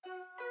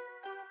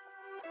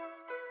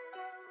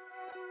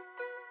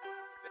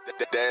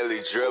The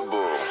Daily Dribble.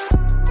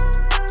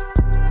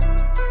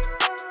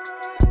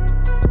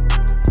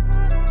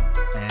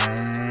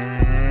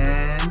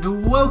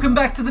 And welcome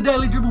back to the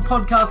Daily Dribble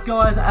podcast,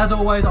 guys. As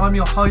always, I'm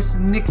your host,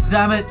 Nick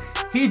Zammit.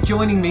 Here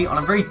joining me on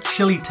a very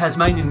chilly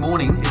Tasmanian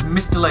morning is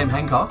Mr. Liam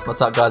Hancock.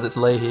 What's up, guys? It's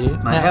Lee here.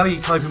 Mate, how are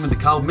you coping with the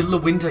cold? Middle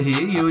of winter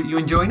here. You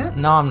enjoying it?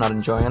 No, I'm not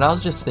enjoying it. I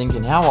was just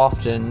thinking, how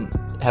often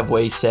have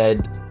we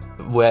said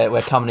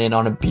we're coming in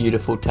on a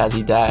beautiful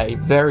Tassie day?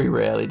 Very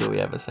rarely do we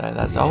ever say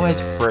that. It's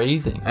always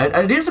freezing.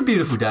 It is a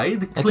beautiful day.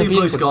 The clear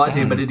blue skies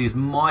here, but it is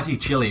mighty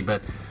chilly.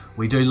 But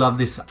we do love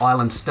this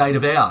island state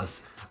of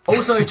ours.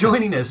 Also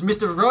joining us,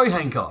 Mr. Roy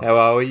Hancock. How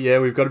are we? Yeah,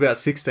 we've got about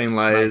 16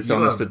 layers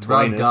on us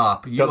between us.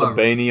 Got the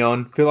beanie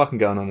on. Feel like I'm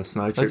going on a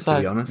snow trip, to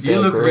be honest.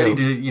 You look ready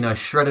to,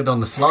 shred it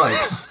on the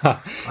slopes. I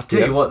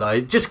tell you what, though,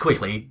 just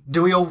quickly,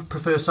 do we all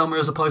prefer summer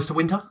as opposed to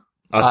winter?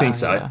 I think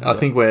so. Yeah. I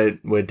think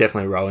we're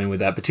definitely rolling with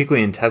that,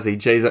 particularly in Tassie.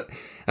 Geez,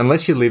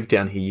 unless you live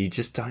down here, you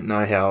just don't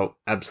know how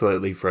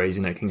absolutely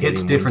freezing it can get.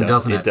 It's different,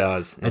 doesn't it? It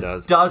does.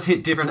 It does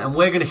hit different, and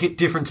we're going to hit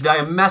different today.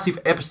 A massive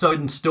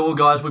episode in store,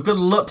 guys. We've got a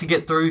lot to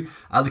get through.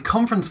 The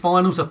conference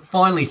finals are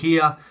finally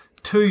here.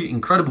 Two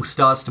incredible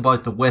starts to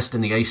both the West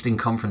and the Eastern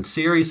Conference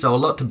series, so a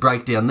lot to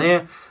break down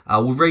there.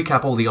 We'll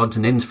recap all the odds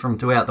and ends from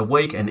throughout the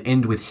week and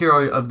end with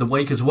Hero of the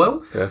Week as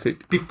well.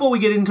 Perfect. Before we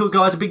get into it,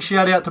 guys, a big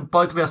shout out to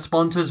both of our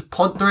sponsors,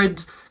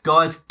 Podthreads.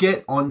 Guys,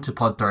 get on to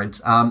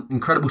Podthreads.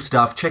 Incredible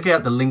stuff. Check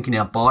out the link in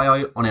our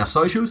bio on our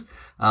socials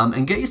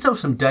and get yourself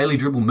some Daily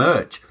Dribble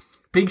merch.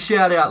 Big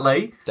shout out,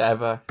 Lee.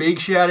 Davo. Big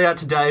shout out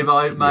to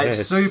Davo, mate.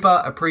 Yes.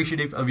 Super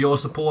appreciative of your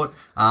support.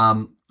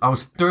 I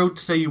was thrilled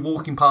to see you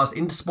walking past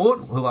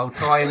Intersport, who I'll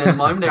tie in a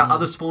moment, our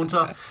other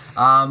sponsor.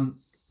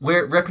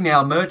 We're repping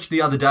our merch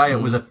the other day. It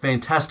was a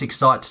fantastic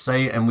sight to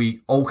see, and we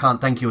all can't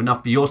thank you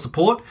enough for your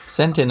support.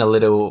 Sent in a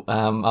little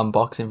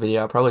unboxing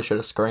video. I probably should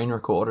have screen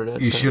recorded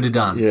it. You should have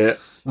done. Yeah.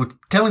 We'll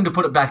tell him to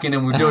put it back in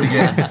and we'll do it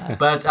again.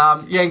 But,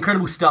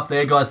 incredible stuff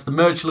there, guys. The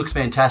merch looks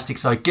fantastic,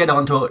 so get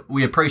onto it.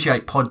 We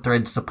appreciate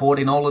Podthreads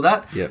supporting all of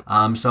that.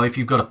 Yep. So if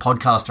you've got a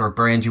podcast or a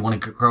brand you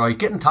want to grow,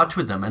 get in touch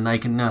with them and they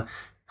can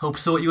help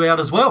sort you out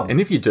as well.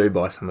 And if you do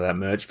buy some of that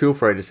merch, feel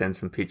free to send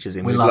some pictures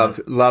in. We'd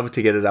love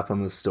to get it up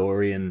on the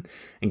story and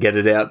get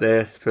it out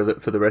there for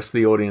the rest of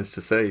the audience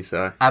to see.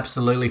 So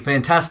absolutely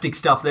fantastic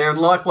stuff there. And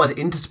likewise,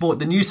 Intersport,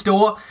 the new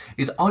store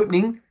is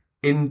opening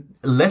in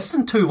less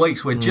than 2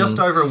 weeks. We're just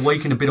over a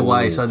week and a bit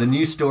away, so the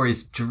new store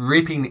is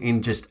dripping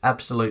in just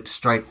absolute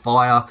straight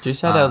fire. Did you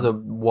say there was a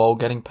wall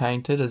getting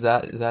painted? Is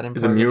that in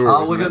It's a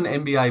mural. We've got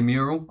an NBA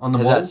mural on the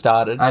wall. Has that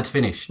started? It's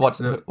finished. What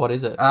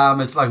is it?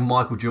 It's like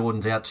Michael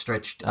Jordan's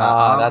outstretched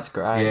Ah, arm. that's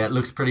great. Yeah, it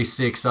looks pretty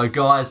sick. So,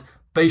 guys,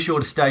 be sure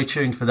to stay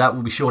tuned for that.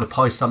 We'll be sure to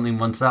post something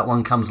once that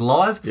one comes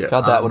live. Yeah.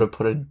 God, that would have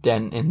put a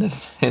dent in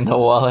the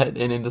wallet,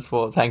 in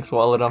Intersport. Hank's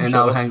wallet, I'm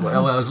sure.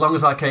 Well, as long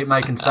as I keep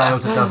making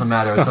sales, it doesn't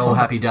matter. It's all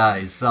happy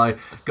days. So,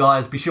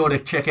 guys, be sure to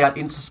check out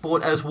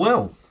Intersport as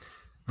well.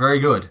 Very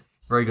good.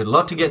 Very good. A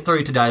lot to get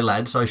through today,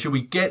 lads. So should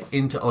we get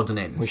into odds and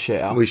ends? We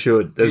shall. We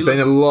should. There's been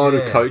a lot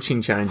of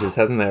coaching changes,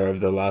 hasn't there, over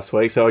the last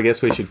week? So I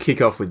guess we should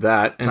kick off with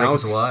that. And I'll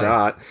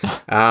start.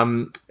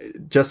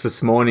 Just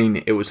this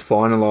morning, it was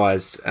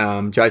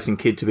finalised. Jason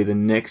Kidd to be the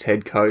next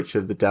head coach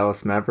of the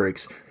Dallas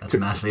Mavericks. That's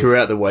massive.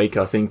 Throughout the week,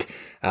 I think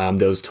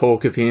there was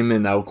talk of him,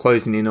 and they were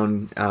closing in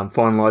on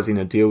finalising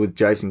a deal with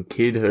Jason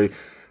Kidd,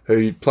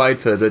 who played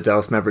for the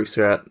Dallas Mavericks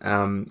throughout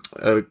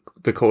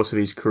the course of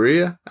his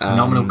career.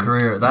 Phenomenal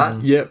career at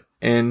that. Yep.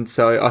 And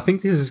so I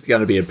think this is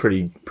going to be a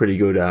pretty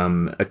good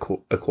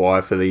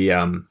acquire for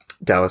the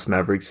Dallas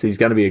Mavericks. He's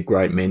going to be a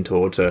great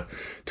mentor to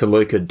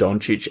Luka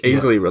Doncic,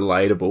 easily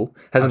relatable.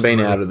 Hasn't been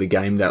out of the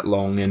game that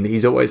long, and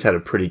he's always had a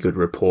pretty good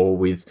rapport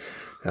with,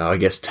 I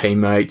guess,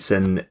 teammates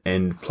and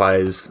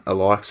players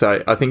alike.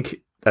 So I think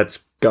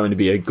that's going to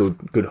be a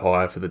good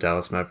hire for the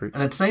Dallas Mavericks.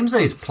 And it seems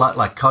these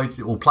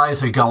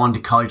players who go on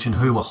to coach and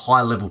who are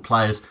high level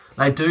players,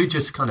 they do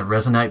just kind of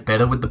resonate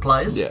better with the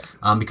players,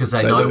 because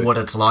they know what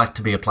it's like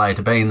to be a player,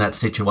 to be in that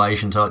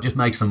situation. So it just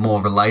makes them more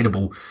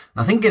relatable. And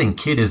I think getting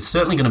Kidd is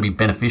certainly going to be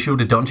beneficial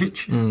to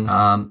Doncic.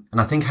 And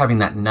I think having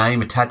that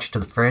name attached to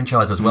the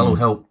franchise as well will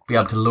help be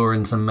able to lure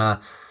in some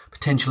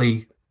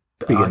potentially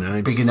bigger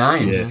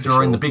names,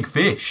 drawing the big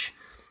fish.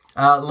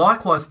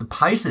 Likewise, the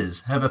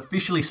Pacers have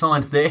officially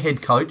signed their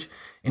head coach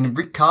in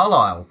Rick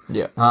Carlisle.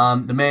 Yeah.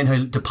 The man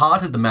who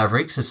departed the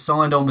Mavericks has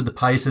signed on with the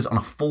Pacers on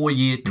a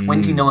 4-year,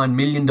 $29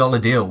 million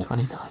deal.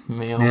 $29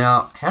 million.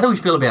 Now, how do we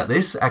feel about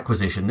this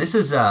acquisition? This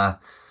is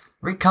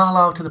Rick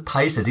Carlisle to the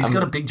Pacers. He's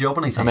got a big job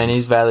on his hands. I mean,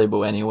 he's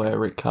valuable anywhere,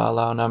 Rick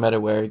Carlisle. No matter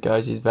where he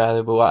goes, he's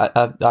valuable.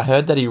 I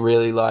heard that he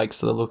really likes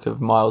the look of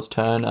Miles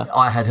Turner.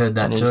 I had heard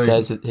that too. And he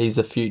says that he's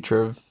the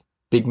future of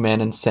big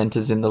men and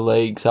centres in the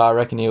league, so I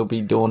reckon he'll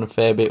be doing a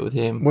fair bit with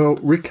him. Well,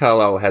 Rick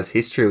Carlisle has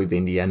history with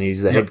Indiana.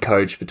 He's the head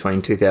coach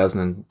between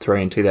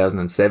 2003 and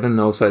 2007, and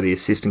also the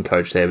assistant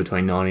coach there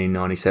between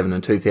 1997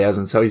 and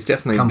 2000. So he's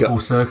definitely come full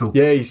circle.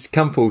 Yeah, he's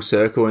come full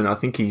circle, and I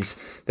think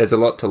there's a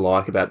lot to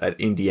like about that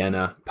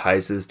Indiana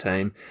Pacers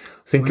team.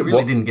 I think we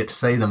really didn't get to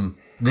see them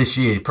this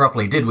year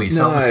properly, did we?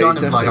 So No, it was kind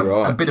exactly of like a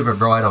right. bit of a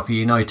write-off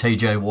year.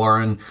 TJ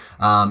Warren,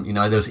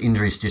 there was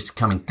injuries just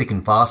coming thick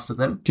and fast at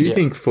them. Do you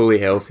think fully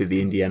healthy,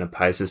 the Indiana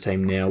Pacers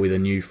team now with a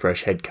new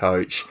fresh head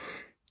coach,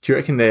 do you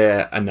reckon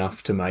they're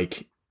enough to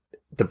make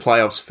the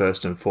playoffs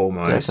first and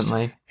foremost,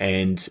 Definitely.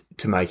 and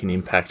to make an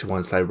impact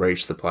once they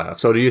reach the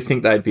playoffs? Or do you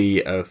think they'd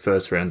be a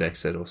first-round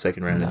exit or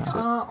second-round exit?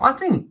 I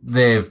think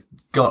they've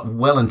got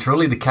well and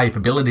truly the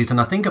capabilities, and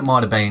I think it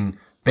might have been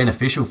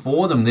beneficial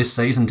for them this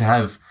season to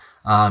have,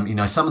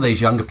 some of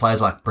these younger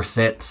players like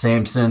Brissett,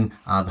 Sampson,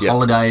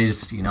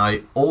 Holidays,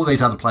 all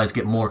these other players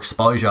get more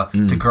exposure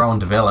to grow and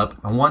develop.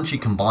 And once you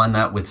combine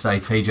that with, say,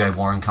 TJ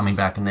Warren coming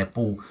back and their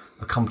full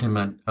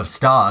complement of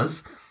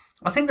stars,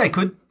 I think they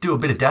could do a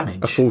bit of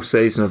damage. A full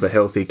season of a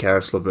healthy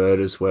Karis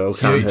LeVert as well.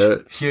 Can't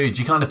hurt. Huge.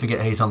 You kind of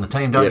forget he's on the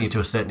team, don't you, to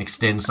a certain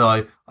extent.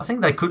 So I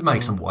think they could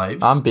make some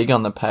waves. I'm big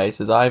on the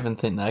Pacers. I even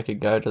think they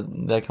could go to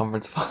their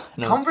conference finals.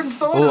 Conference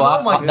finals?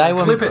 Oh my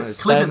God.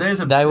 Clip it.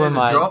 There's a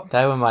drop.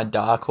 They were my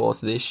dark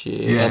horse this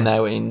year, and they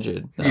were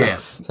injured.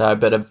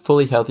 But a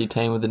fully healthy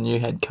team with a new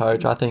head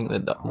coach, I think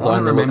that... I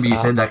remember you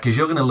said that because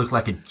you're going to look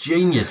like a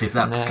genius if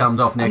that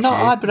comes off next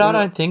year. But I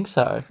don't think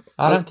so.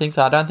 I don't think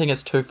so. I don't think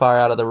it's too far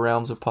out of the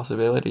realms of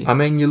possibility. I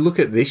mean, you look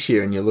at this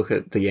year and you look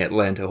at the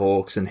Atlanta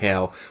Hawks and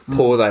how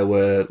poor they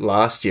were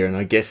last year, and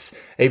I guess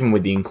even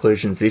with the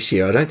inclusions this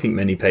year, I don't think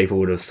many people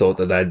would have thought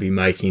that they'd be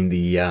making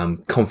the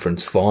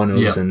conference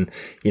finals and,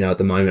 at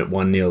the moment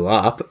 1-0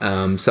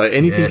 up. So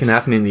anything can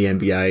happen in the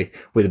NBA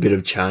with a bit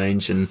of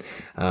change, and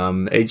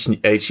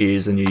each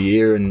year's a new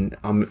year, and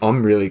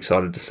I'm really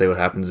excited to see what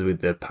happens with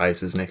the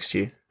Pacers next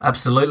year.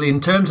 Absolutely.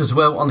 In terms as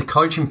well, on the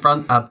coaching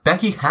front,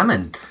 Becky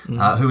Hammond,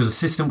 who was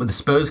assistant with the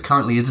Spurs,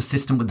 currently is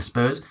assistant with the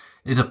Spurs,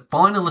 is a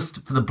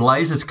finalist for the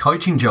Blazers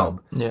coaching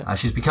job. Yeah.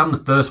 She's become the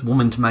first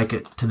woman to make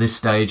it to this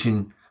stage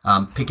in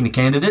picking a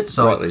candidate.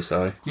 So, rightly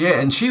so.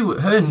 Yeah, and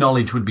her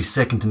knowledge would be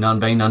second to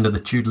none, being under the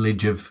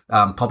tutelage of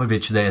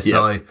Popovich there.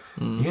 So,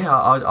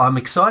 I'm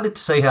excited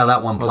to see how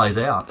that one plays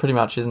out. Pretty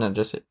much, isn't it?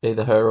 Just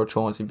either her or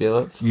Chauncey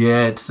Billups.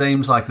 Yeah, it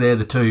seems like they're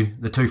the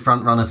two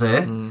front runners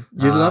there.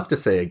 You'd love to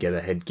see her get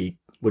a head gig,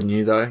 wouldn't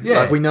you, though? Yeah.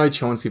 Like, we know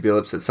Chauncey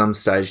Billups at some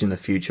stage in the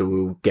future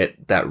will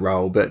get that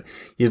role, but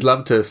you'd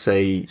love to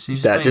see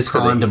she's that been just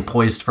primed and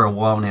poised for a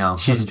while now,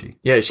 hasn't she?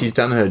 Yeah, she's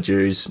done her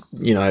dues,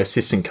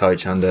 assistant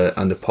coach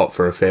under Pop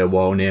for a fair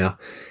while now.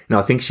 And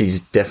I think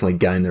she's definitely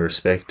gained the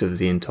respect of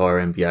the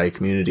entire NBA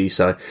community,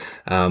 so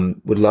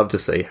would love to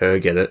see her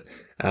get it.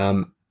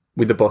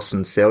 With the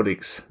Boston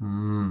Celtics.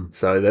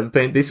 So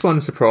this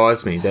one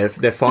surprised me. They're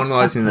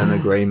finalising an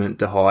agreement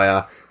to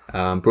hire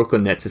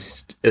Brooklyn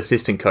Nets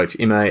assistant coach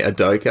Ime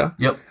Udoka.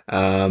 Yep.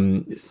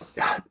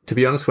 To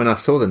be honest, when I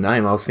saw the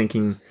name, I was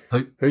thinking,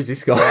 who's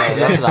this guy?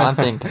 That's what I'm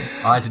thinking.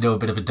 I had to do a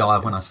bit of a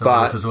dive when I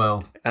saw it as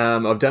well.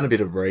 I've done a bit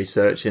of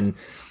research, and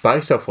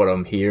based off what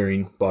I'm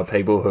hearing by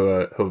people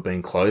who have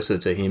been closer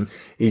to him,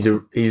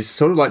 he's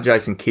sort of like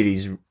Jason Kidd.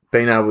 He's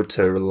been able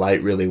to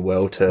relate really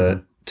well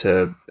to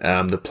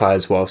the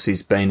players whilst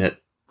he's been at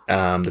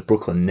the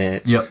Brooklyn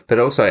Nets. Yep. But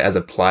also as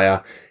a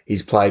player,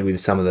 he's played with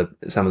some of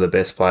the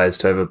best players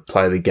to ever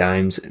play the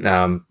games,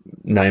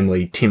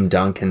 namely Tim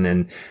Duncan,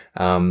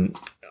 and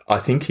I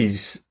think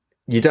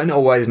you don't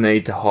always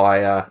need to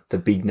hire the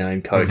big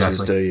name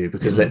coaches, do you?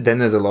 Because then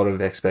there's a lot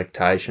of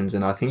expectations,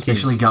 and I think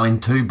especially going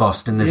to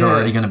Boston, there's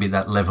already going to be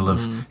that level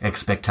of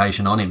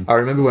expectation on him. I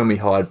remember when we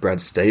hired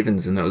Brad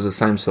Stevens, and it was the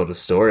same sort of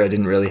story. I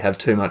didn't really have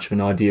too much of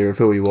an idea of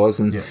who he was,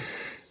 and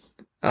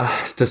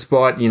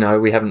despite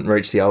we haven't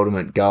reached the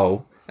ultimate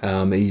goal,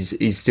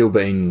 he's still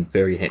been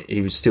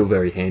he was still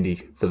very handy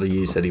for the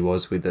years that he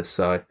was with us.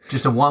 So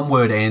just a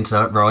one-word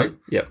answer, right?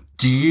 Yep.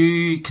 Do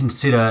you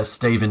consider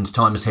Stevens'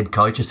 time as head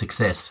coach a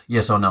success?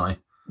 Yes or no?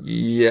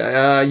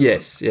 Yeah.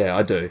 Yes. Yeah,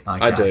 I do.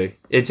 Okay. I do.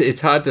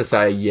 It's hard to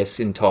say yes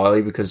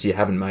entirely because you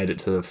haven't made it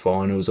to the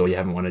finals or you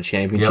haven't won a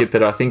championship. Yep.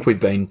 But I think we've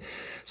been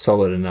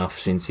solid enough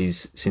since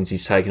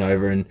he's taken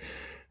over, and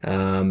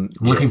I'm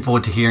looking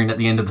forward to hearing at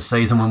the end of the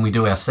season when we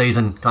do our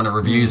season kind of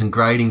reviews and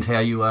gradings how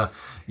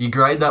you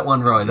grade that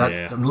one, Roy.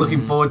 I'm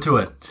looking forward to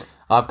it.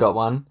 I've got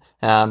one.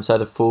 So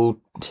the full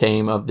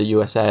team of the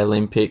USA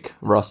Olympic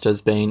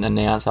roster's been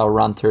announced. I'll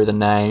run through the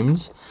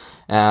names.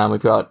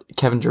 We've got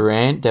Kevin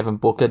Durant, Devin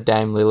Booker,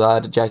 Dame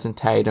Lillard, Jason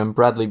Tatum,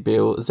 Bradley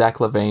Beal, Zach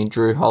LaVine,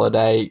 Drew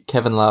Holiday,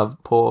 Kevin Love,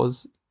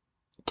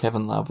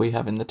 we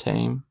have in the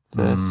team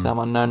for some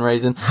unknown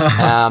reason.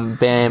 Bam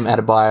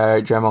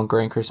Adebayo, Draymond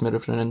Green, Chris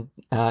Middleton,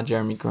 and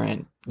Jeremy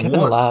Grant.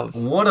 Love.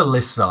 What a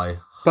list, though.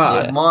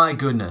 But my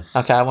goodness.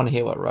 Okay, I want to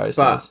hear what Rose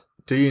says.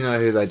 Do you know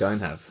who they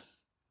don't have?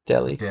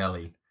 Delhi.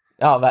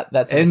 Oh,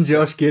 that's and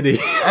Josh Giddey.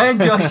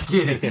 And Josh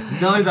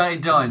Giddey. No, they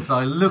don't. So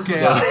look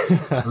out.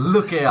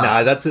 Look out.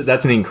 No,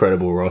 that's an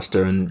incredible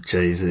roster, and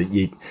geez,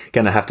 you're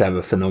going to have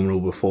a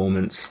phenomenal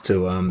performance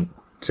to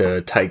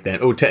take them,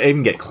 or to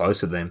even get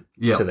close to them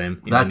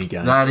in any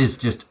game. That is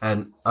just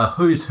a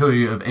who's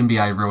who of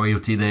NBA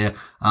royalty there.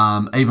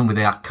 Even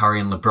without Curry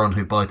and LeBron,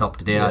 who both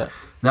opted out,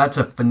 that's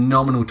a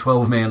phenomenal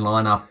 12-man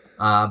lineup.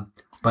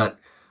 But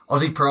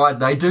Aussie Pride,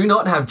 they do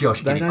not have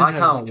Josh Giddey. I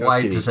can't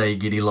wait to see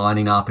Giddey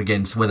lining up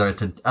against whether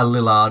it's a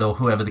Lillard or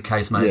whoever the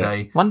case may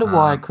be. Wonder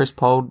why Chris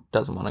Paul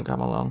doesn't want to come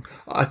along.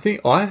 I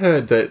think I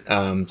heard that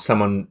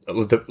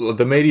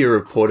the media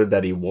reported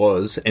that he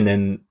was, and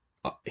then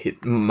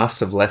it must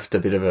have left a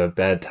bit of a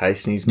bad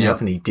taste in his mouth,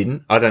 and he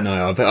didn't. I don't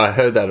know. I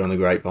heard that on the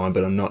grapevine,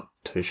 but I'm not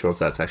too sure if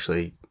that's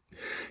actually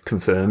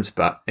confirmed.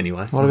 But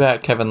anyway, what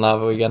about Kevin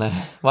Love? Are we gonna?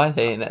 Why is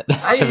he in it?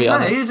 To be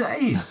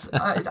honest,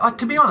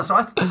 to be honest,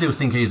 I still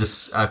think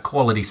he's a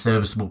quality,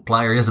 serviceable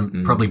player. He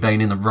hasn't probably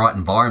been in the right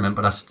environment,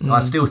 but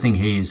I still think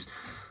he is.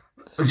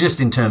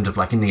 Just in terms of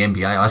like in the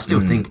NBA, I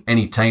still think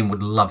any team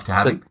would love to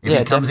have him if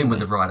he comes in with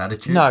the right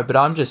attitude. No, but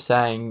I'm just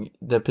saying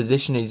the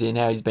position he's in,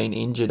 how he's been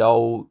injured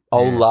all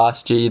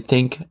last year. You'd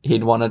think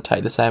he'd want to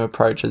take the same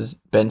approach as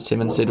Ben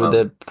Simmons did with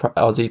the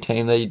Aussie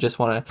team. That you just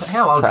want to.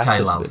 How old's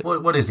K-Love?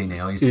 What is he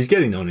now? He's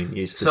getting on in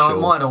years. For so sure.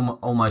 It might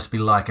almost be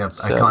like a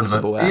kind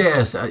of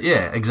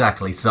a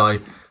exactly. So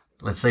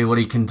let's see what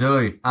he can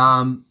do.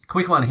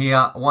 Quick one here.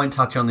 I won't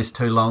touch on this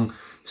too long.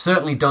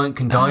 Certainly don't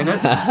condone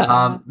it.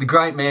 The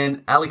great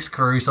man, Alex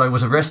Caruso,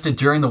 was arrested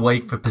during the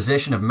week for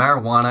possession of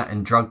marijuana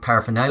and drug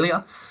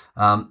paraphernalia.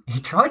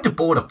 He tried to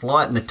board a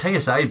flight and the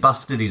TSA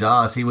busted his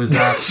ass. He was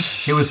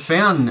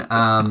found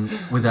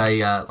with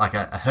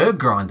a herb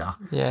grinder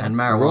and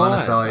marijuana.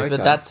 Right, so,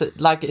 but that's it.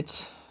 Like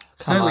it's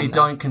certainly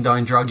don't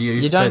condone drug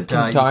use. You don't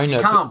condone it.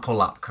 You can't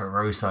pull up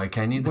Caruso,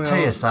 can you? The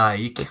TSA,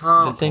 you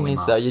can't. The thing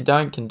is, though, you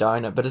don't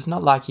condone it, but it's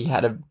not like he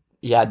had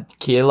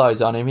kilos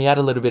on him. He had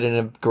a little bit in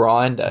a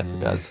grinder, for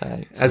God's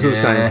sake. As we were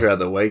saying throughout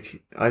the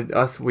week,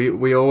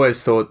 we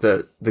always thought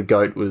that the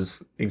GOAT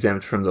was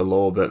exempt from the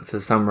law, but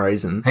for some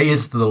reason... He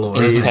is the law.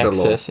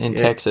 In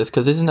Texas,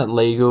 because isn't it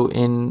legal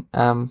in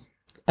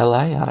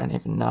LA? I don't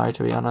even know,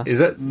 to be honest. Is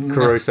that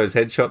Caruso's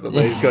headshot that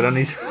he's got on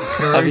his...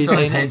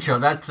 Caruso's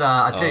headshot. That's,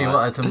 I tell you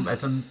what,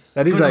 it's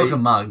a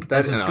good-looking mug.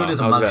 That's as good as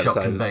a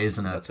mugshot can be,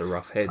 isn't it? That's a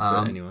rough head,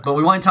 but anyway. But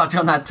we won't touch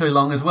on that too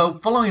long as well.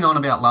 Following on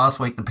about last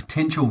week, the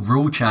potential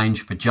rule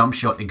change for jump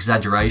shot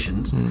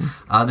exaggerations,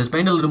 there's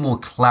been a little more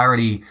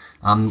clarity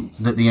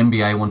that the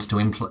NBA wants to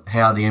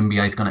how the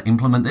NBA is going to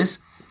implement this.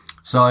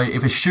 So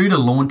if a shooter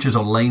launches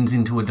or leans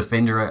into a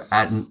defender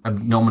at an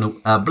abnormal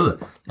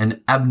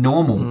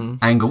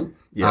angle,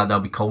 they'll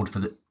be called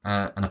for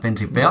an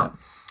offensive foul.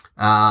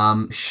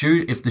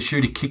 If the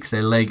shooter kicks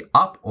their leg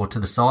up or to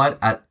the side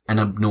at an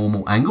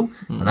abnormal angle,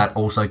 that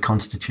also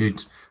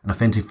constitutes an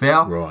offensive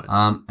foul. Right.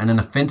 And an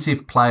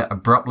offensive player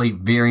abruptly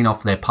veering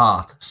off their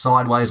path,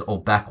 sideways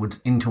or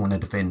backwards into a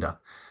defender.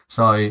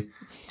 So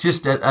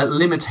just it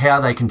limits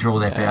how they can draw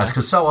their fouls,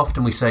 because so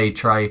often we see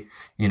Trey,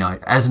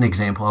 as an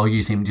example, I'll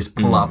use him just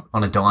pull up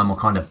on a dime or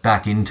kind of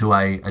back into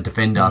a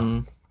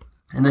defender.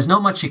 And there's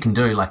not much you can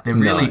do. Like, there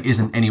really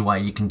isn't any way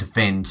you can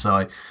defend.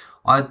 So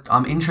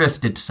I'm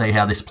interested to see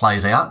how this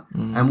plays out.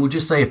 And we'll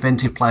just see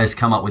offensive players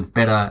come up with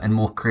better and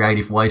more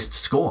creative ways to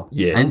score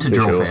and to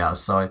draw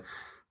fouls. So,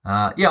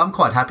 I'm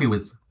quite happy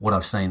with what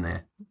I've seen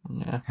there.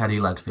 Yeah. How do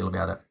you lads feel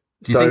about it?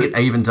 Do you think it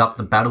evens up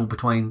the battle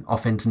between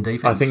offense and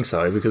defense? I think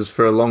so, because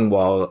for a long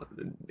while,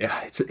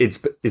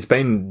 it's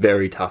been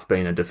very tough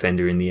being a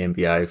defender in the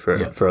NBA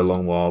for a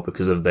long while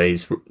because of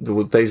these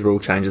rule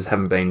changes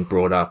haven't been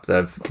brought up.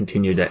 They've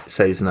continued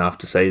season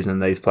after season,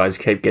 and these players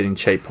keep getting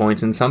cheap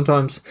points, and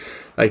sometimes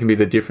they can be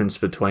the difference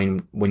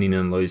between winning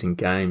and losing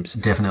games.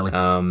 Definitely.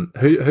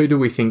 Who do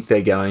we think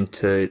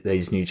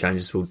these new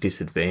changes will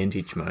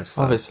disadvantage most?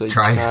 Obviously,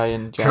 Trey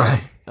and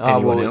James.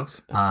 Anyone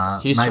else?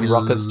 Houston maybe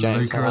Rockets,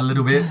 James. Luka a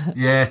little bit.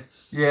 Yeah.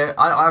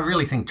 I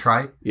really think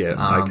Trey.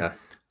 Yeah. Okay.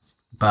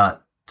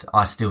 But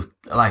I still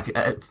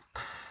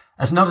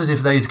it's not as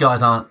if these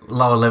guys aren't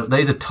lower level.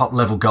 These are top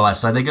level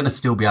guys, so they're going to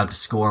still be able to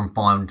score and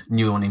find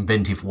new and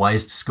inventive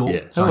ways to score.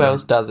 Yeah. Who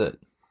else does it?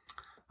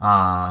 Who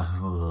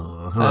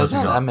else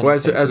we got?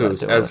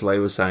 Well, as Lee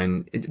was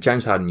saying,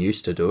 James Harden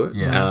used to do it.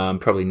 Yeah.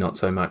 Probably not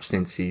so much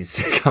since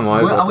he's come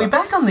over. Well, are we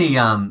back on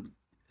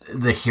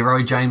the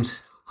hero James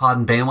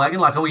Harden bandwagon?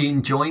 Like, are we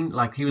enjoying?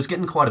 Like, he was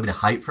getting quite a bit of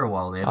hate for a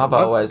while there. I've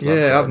always loved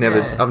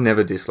I've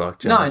never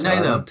disliked James. No,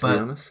 neither. Harden, to be but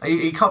honest.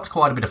 he copped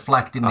quite a bit of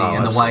flack, didn't he?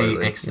 And the way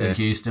he exited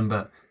Houston,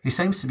 but he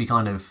seems to be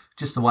kind of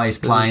just the way he's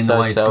playing, the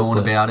way he's going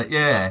about it.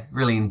 Yeah,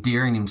 really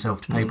endearing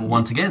himself to people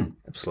once again.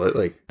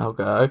 Absolutely. I'll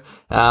go.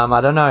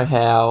 I don't know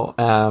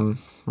how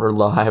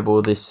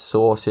reliable this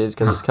source is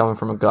because it's coming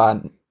from a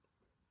guy.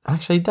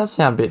 Actually, it does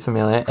sound a bit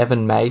familiar.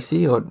 Evan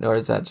Macy, or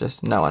is that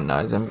just no one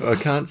knows him? I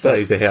can't say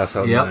he's a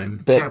household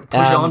name. But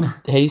push on.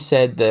 He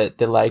said that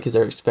the Lakers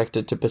are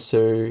expected to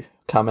pursue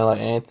Carmelo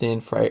Anthony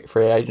in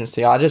free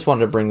agency. I just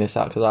wanted to bring this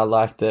up because I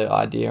like the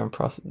idea and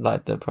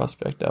the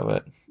prospect of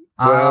it.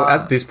 Well,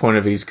 at this point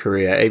of his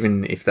career,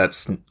 even if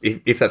that's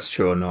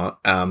true or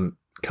not,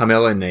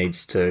 Carmelo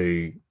needs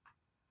to.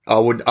 I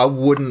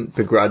wouldn't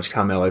begrudge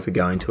Carmelo for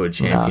going to a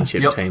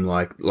championship team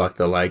like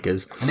the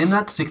Lakers. And in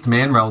that sixth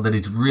man role that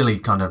he's really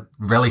kind of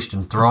relished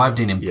and thrived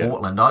in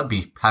Portland, I'd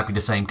be happy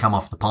to see him come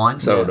off the pine.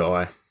 So would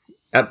I.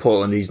 at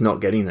Portland, he's not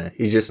getting there.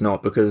 He's just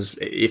not, because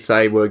if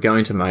they were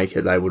going to make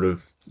it, they would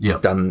have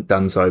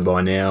done so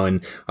by now.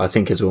 And I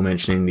think, as we were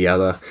mentioning the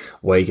other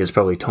week, it's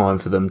probably time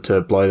for them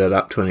to blow that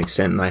up to an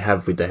extent, and they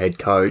have with the head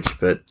coach.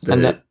 But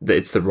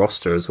it's the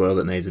roster as well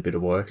that needs a bit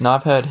of work. And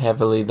I've heard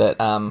heavily that,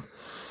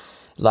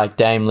 like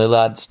Dame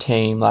Lillard's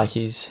team, like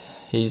he's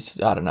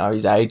I don't know,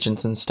 his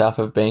agents and stuff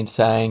have been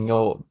saying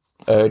or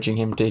urging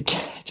him to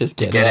just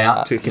get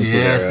out. To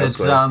consider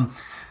elsewhere.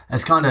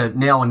 It's kind of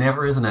now or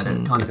never, isn't it?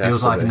 It kind of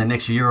feels like in the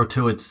next year or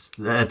two, it's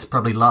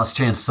probably last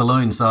chance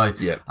saloon. So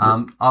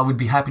I would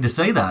be happy to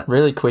see that.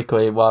 Really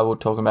quickly, while we're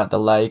talking about the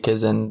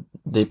Lakers and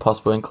the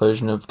possible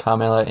inclusion of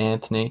Carmelo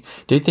Anthony,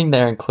 do you think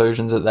their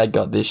inclusions that they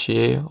got this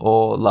year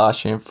or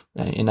last year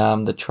in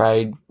the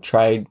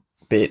trade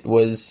bit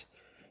was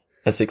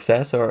a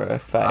success or a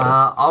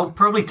fail? I'll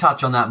probably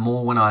touch on that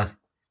more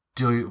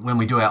when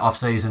we do our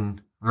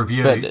off-season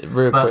review.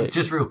 But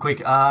just real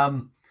quick.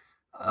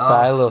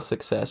 Fail or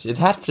success? It'd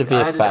have to be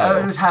a fail.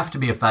 It would have to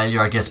be a failure,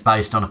 I guess,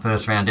 based on a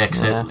first-round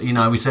exit.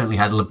 Yeah. We certainly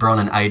had LeBron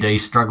and AD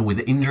struggle with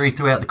injury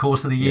throughout the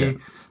course of the year.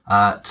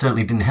 It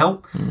certainly didn't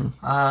help.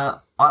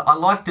 I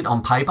liked it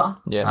on paper.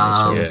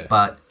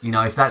 But,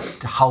 if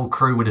that whole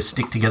crew were to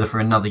stick together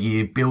for another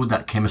year, build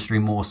that chemistry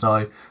more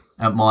so,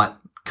 it might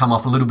come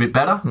off a little bit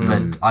better.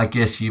 But I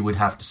guess you would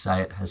have to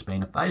say it has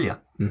been a failure.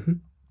 Mm-hmm.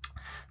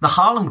 The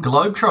Harlem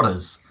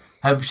Globetrotters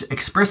have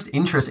expressed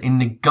interest in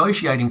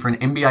negotiating for an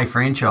NBA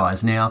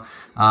franchise. Now,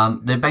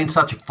 they've been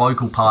such a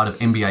focal part of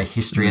NBA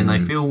history, and they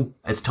feel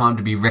it's time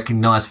to be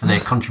recognised for their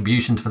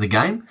contributions for the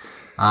game.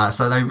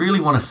 So they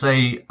really want to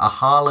see a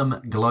Harlem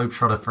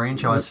Globetrotter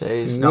franchise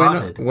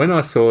started. When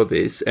I saw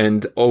this,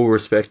 and all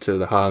respect to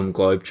the Harlem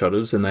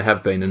Globetrotters, and they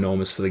have been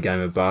enormous for the game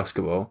of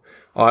basketball,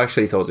 I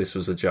actually thought this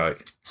was a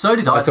joke. So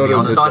did I, to be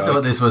honest. I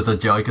thought this was a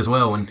joke as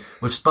well. And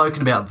we've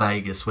spoken about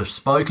Vegas. We've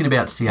spoken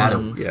about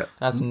Seattle.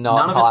 That's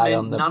not high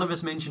on the... None of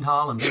us mentioned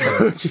Harlem.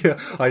 I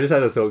just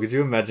had a thought. Could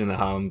you imagine the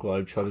Harlem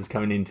Globetrotters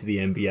coming into the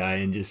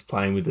NBA and just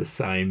playing with the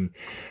same,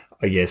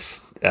 I guess,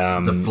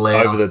 the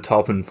flair, over the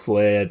top and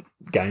flair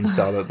game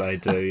style that they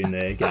do in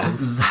their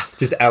games?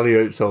 Just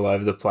alley-oops all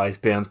over the place,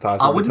 bounce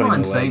passes between the legs. I wouldn't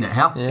mind seeing it.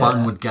 How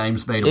fun would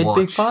games be to watch?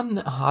 It'd be fun.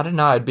 I don't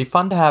know. It'd be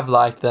fun to have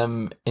like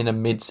them in a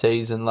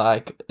mid-season,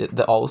 like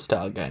the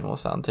All-Star game or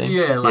something.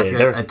 Yeah, like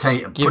a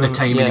team. Put a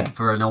team in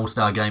for an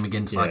All-Star game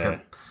against like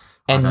a...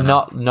 And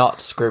not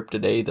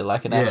scripted either,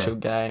 like an actual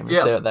game, and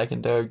see what they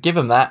can do. Give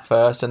them that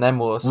first, and then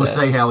we'll assess.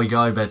 We'll see how we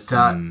go, but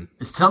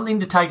it's something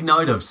to take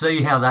note of.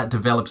 See how that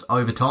develops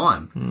over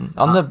time.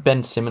 On the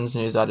Ben Simmons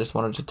news, I just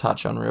wanted to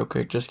touch on real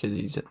quick, just because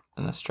he's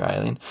an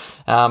Australian.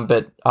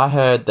 But I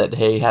heard that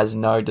he has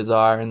no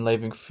desire in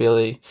leaving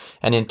Philly,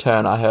 and in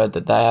turn, I heard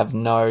that they have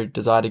no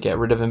desire to get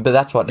rid of him. But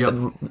that's what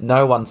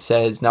no one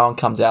says. No one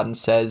comes out and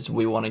says,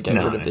 we want to get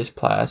rid of this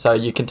player. So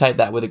you can take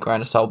that with a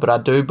grain of salt. But I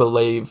do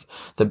believe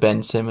the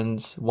Ben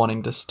Simmons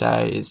wanting to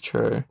stay is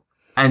true.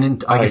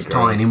 And I guess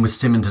tying in with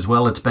Simmons as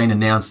well, it's been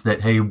announced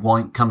that he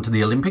won't come to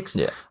the Olympics.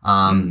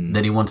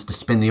 That he wants to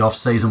spend the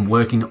off-season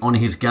working on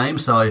his game.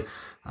 So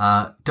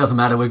doesn't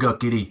matter, we've got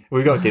Giddey.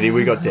 We got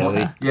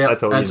Delhi.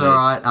 That's all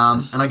right.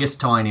 And I guess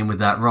tying in with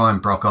that, Ryan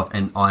Broekhoff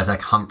and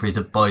Isaac Humphries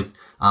have both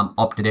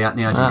opted out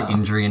now due to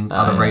injury and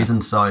other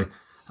reasons. So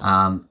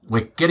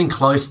we're getting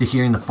close to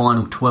hearing the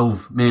final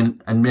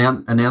 12-man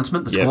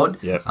announcement, the squad.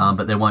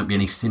 But there won't be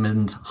any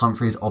Simmons,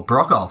 Humphries or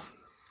Broekhoff.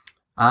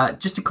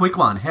 Just a quick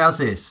one. How's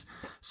this?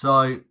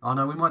 So, I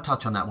know we might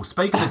touch on that. We'll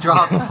speak of the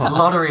draft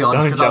lottery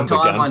odds because I'll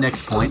tie my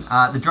next point.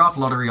 The draft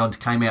lottery odds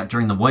came out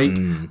during the week.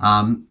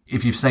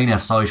 If you've seen our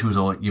socials,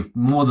 or you've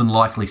more than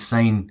likely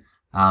seen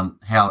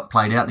how it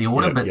played out, the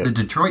order, but the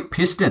Detroit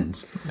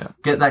Pistons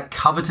get that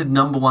coveted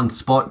number one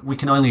spot. We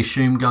can only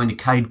assume going to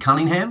Cade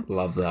Cunningham.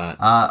 Love that.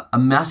 A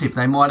massive.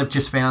 They might have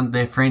just found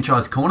their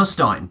franchise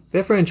cornerstone.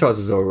 Their franchise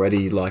is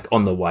already like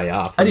on the way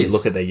up. And you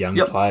look at their young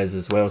players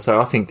as well. So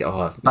I think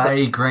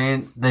Bay,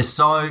 Grant,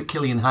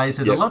 Killian Hayes.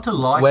 There's a lot to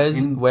like.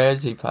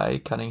 Where's he play,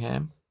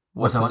 Cunningham?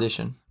 What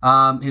position?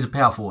 He's a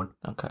power forward.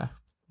 Okay.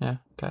 Yeah,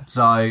 okay.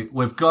 So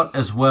we've got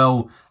as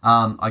well,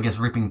 I guess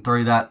ripping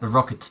through that, the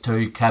Rockets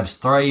 2, Cavs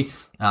 3.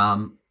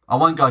 I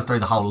won't go through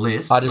the whole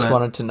list. I just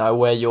wanted to know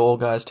where your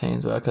guys'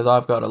 teams were, because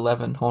I've got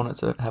 11.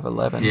 Hornets have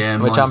 11. Yeah,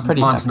 which I'm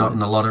pretty happy mine's not with. In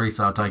the lottery,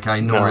 so it's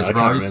okay. Nor is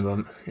Rose.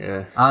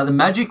 The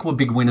Magic were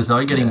big winners,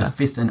 though, getting the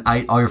 5th and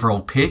 8th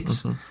overall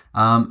picks.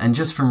 And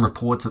just from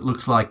reports, it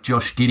looks like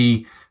Josh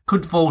Giddey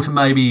could fall to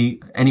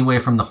maybe anywhere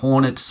from the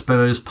Hornets,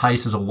 Spurs,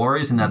 Pacers or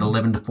Warriors in that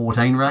 11 to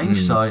 14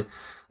 range. So...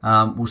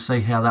 we'll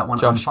see how that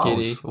one unfolds.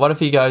 Giddey. What if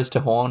he goes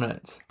to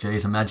Hornets?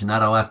 Jeez, imagine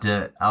that. I'll have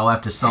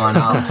to sign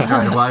up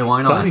straight away,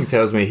 won't I? Something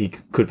tells me he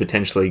could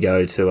potentially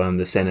go to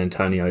the San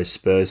Antonio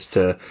Spurs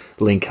to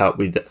link up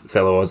with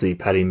fellow Aussie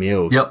Paddy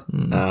Mills.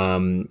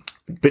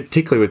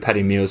 Particularly with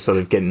Paddy Mills sort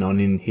of getting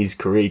on in his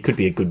career, he could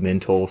be a good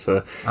mentor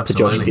for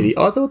Josh Giddey.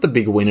 I thought the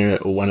big winner,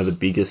 or one of the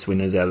biggest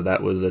winners out of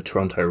that, was the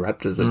Toronto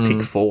Raptors at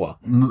pick 4.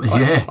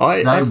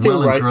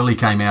 They really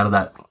came out of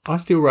that. I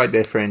still rate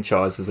their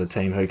franchise as a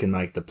team who can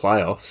make the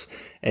playoffs,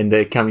 and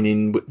they're coming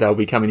in. They'll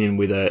be coming in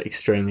with an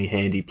extremely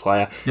handy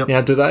player. Yep.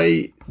 Now,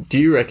 do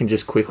you reckon,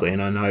 just quickly,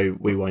 and I know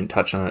we won't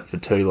touch on it for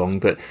too long,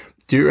 but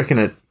do you reckon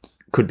it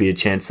could be a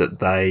chance that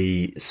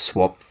they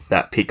swap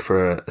that pick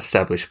for an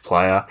established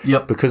player?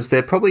 Yep. Because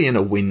they're probably in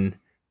a win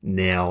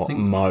now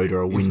mode,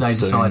 or a win soon if they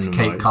decide to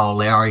keep mode. Kyle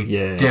Lowry,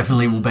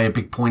 definitely will be a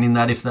big point in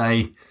that. If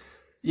they,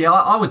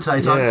 I would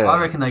say so. Yeah. I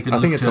reckon they could I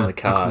think look it's on to the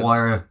cards.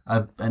 acquire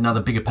another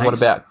bigger piece. What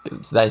about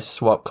they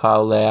swap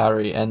Kyle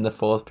Lowry and the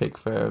fourth pick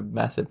for a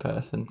massive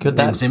person? Could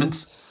Ben that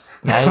Simmons?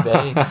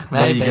 maybe?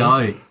 There you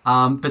go.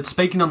 But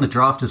speaking on the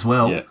draft as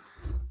well,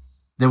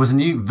 there was a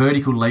new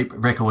vertical leap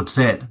record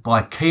set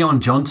by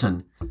Keon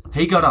Johnson.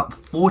 He got up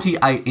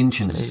 48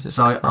 inches, Jesus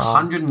so Christ.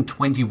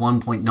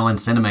 121.9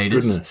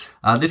 centimetres. Goodness.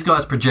 This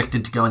guy's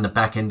projected to go in the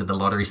back end of the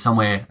lottery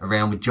somewhere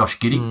around with Josh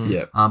Giddey.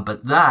 Yep.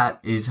 But that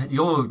is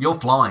you're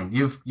flying.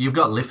 You've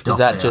got lift off Is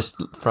that there. just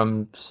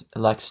from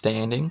like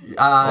standing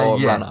yeah. or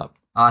run up?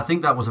 I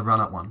think that was a run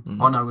up one.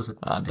 Oh no, was it?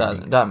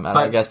 standing? Doesn't matter,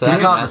 But I guess. But that's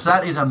regardless,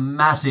 massive. that is a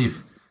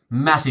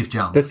massive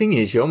jump. The thing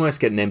is, you almost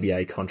get an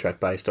NBA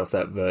contract based off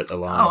that vert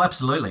alone. Oh,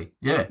 absolutely.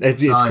 Yeah.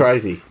 It's So,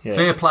 crazy. Yeah.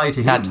 Fair play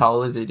to him. How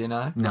tall is he? Do you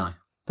know? No,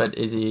 But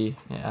is he?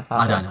 Yeah,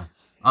 I don't know.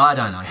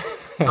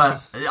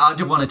 But I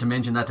just wanted to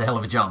mention that's a hell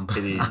of a jump.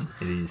 It is.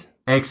 It is.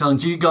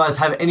 Excellent. Do you guys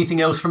have anything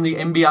else from the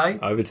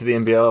NBA? Over to the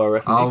NBL, I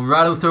reckon. I'll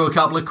rattle through a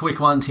couple of quick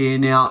ones here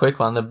now. Quick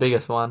one, the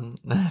biggest one,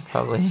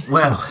 probably.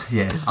 Well,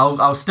 yeah,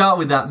 I'll start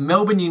with that.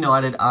 Melbourne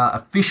United are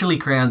officially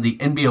crowned the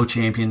NBL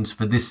champions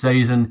for this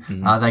season.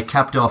 They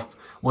capped off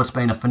what's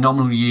been a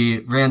phenomenal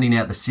year, rounding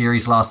out the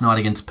series last night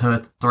against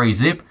Perth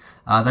 3-0.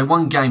 They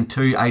won Game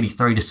 2,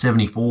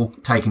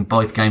 83-74, taking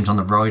both games on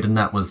the road, and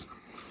that was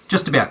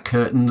just about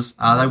curtains.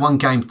 They won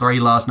Game 3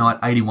 last night,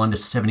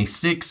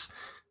 81-76.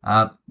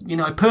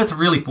 Perth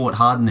really fought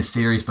hard in this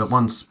series, but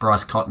once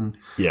Bryce Cotton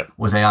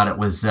was out, it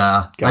was they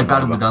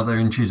battled with other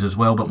issues as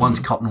well. But once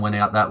Cotton went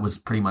out, that was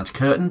pretty much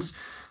curtains.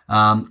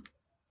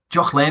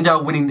 Jock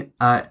Landale winning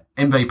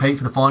MVP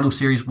for the final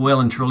series, well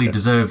and truly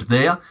deserved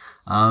there.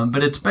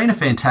 But it's been a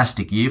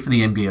fantastic year for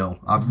the NBL.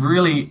 I've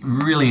really,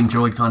 really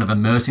enjoyed kind of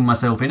immersing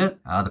myself in it.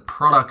 The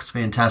product's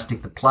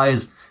fantastic. The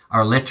players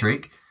are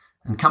electric.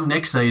 And come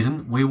next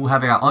season, we will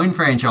have our own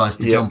franchise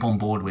to jump on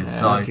board with.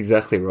 So That's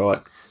exactly right.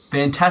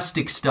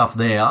 fantastic stuff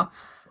there.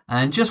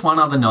 And just one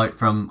other note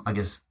from, I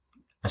guess,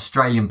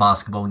 Australian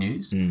basketball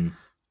news.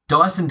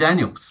 Dyson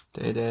Daniels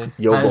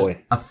Your has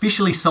boy.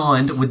 officially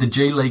signed with the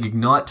G League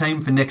Ignite team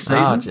for next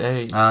season.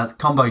 jeez.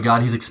 Combo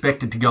guard, he's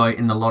expected to go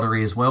in the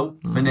lottery as well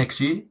for next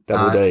year.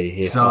 Double D.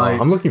 Yeah. So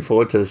I'm looking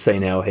forward to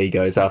seeing how he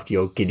goes after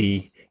your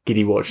giddy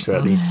watch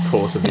throughout the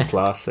course of this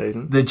last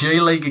season. the G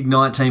League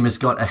Ignite team has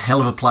got a hell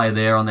of a player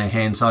there on their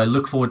hands, so I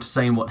look forward to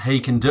seeing what he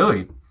can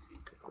do.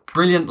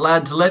 Brilliant,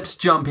 lads. Let's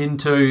jump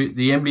into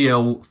the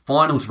NBL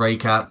finals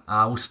recap.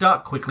 We'll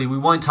start quickly. We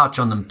won't touch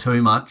on them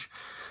too much,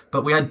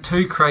 but we had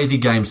two crazy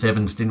Game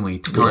 7s, didn't we,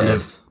 to kind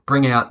of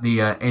bring out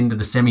the end of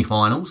the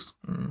semi-finals.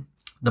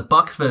 The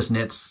Bucks versus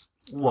Nets,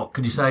 what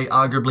could you say,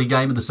 arguably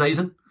game of the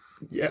season?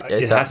 Yeah,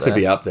 It's it up has to there.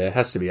 be up there.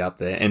 Has to be up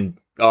there. And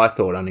I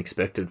thought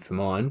unexpected for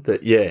mine,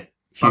 but yeah,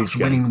 huge Bucks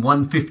game. winning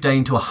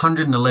 115 to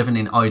 111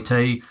 in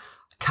OT.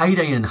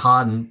 KD and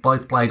Harden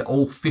both played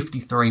all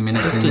 53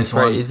 minutes in this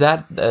one. Is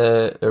that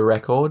a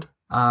record?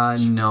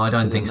 No, I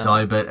don't think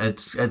so, but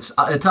it's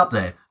up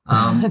there.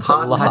 It's a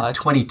Harden had lot.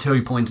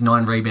 22 points,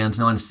 9 rebounds,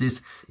 9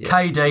 assists.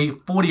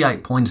 KD,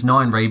 48 points,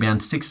 9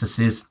 rebounds, 6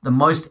 assists. The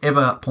most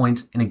ever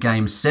points in a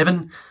Game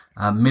 7.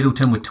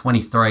 Middleton with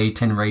 23,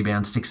 10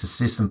 rebounds, 6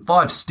 assists, and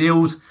 5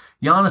 steals.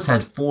 Giannis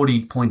had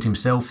 40 points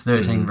himself,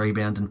 13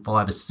 rebounds, and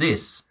 5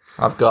 assists.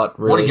 I've got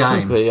really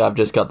game. quickly. I've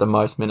just got the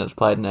most minutes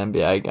played in an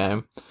NBA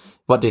game.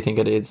 What do you think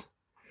it is?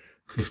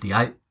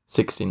 58.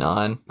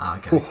 69.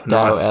 Okay.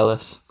 Dale Nice.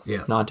 Ellis. Yeah.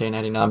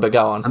 1989. But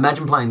go on.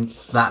 Imagine playing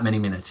that many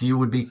minutes. You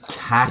would be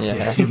cactus.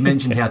 Yeah. You've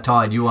mentioned how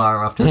tired you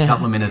are after a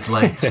couple of minutes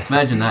late.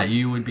 Imagine that.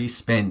 You would be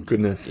spent.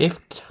 Goodness. If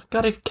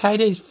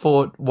KD's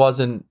foot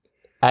wasn't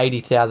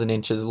 80,000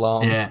 inches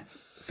long. Yeah.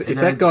 If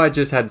that guy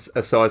just had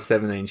a size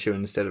 17 shoe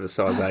instead of a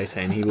size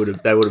 18, they would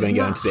have been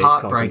going to the East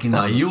Conference heartbreaking though.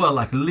 Finals. You are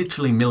like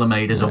literally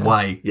millimetres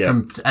away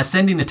from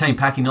sending the team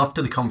packing off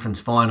to the conference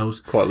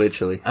finals. Quite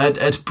literally.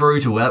 It's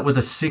brutal. That was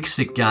a sick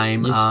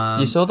game.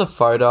 You saw the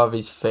photo of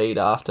his feet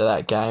after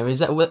that game.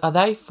 Are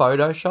they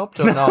photoshopped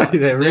or not?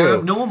 They're They're real.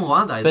 abnormal,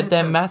 aren't they? But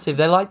they're massive.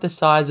 They're like the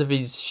size of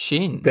his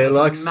shin. They're It's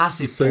a like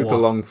massive super four.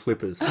 long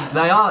flippers.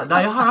 They are,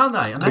 aren't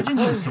they? Imagine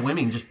him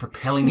swimming, just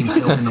propelling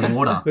himself in the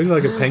water. Looks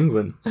like a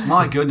penguin.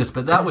 My goodness,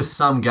 but that was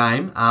some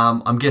game.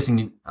 I'm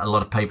guessing a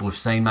lot of people have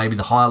seen maybe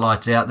the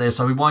highlights out there,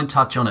 so we won't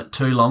touch on it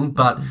too long.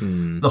 But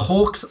the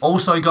Hawks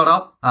also got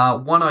up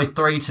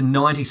 103 to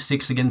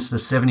 96 against the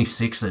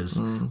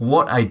 76ers.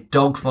 What a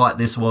dogfight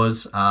this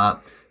was.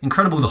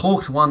 Incredible. The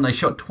Hawks won. They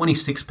shot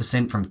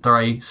 26% from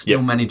 3,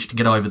 still managed to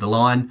get over the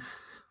line.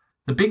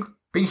 The big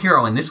big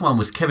hero in this one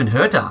was Kevin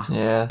Huerter.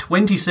 Yeah.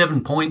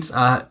 27 points,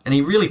 and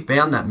he really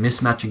found that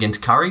mismatch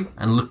against Curry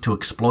and looked to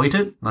exploit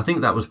it. And I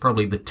think that was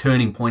probably the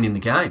turning point in the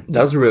game.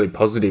 That was a really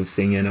positive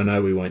thing, and I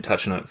know we won't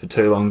touch on it for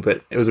too long,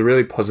 but it was a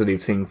really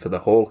positive thing for the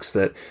Hawks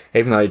that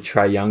even though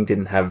Trae Young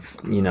didn't have,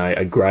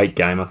 a great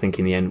game, I think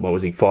in the end,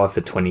 5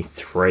 for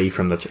 23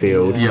 from the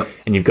field,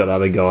 and you've got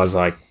other guys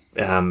like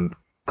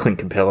Clint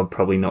Capella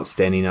probably not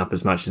standing up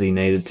as much as he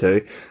needed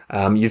to.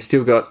 You've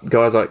still got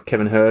guys like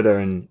Kevin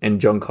Huerter and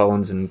John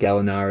Collins and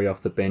Gallinari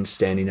off the bench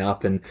standing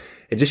up, and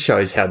it just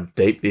shows how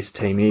deep this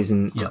team is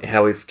and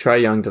how if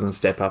Trae Young doesn't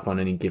step up on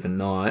any given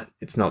night,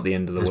 it's not the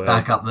end of the world.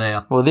 Back up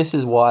there. Well, this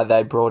is why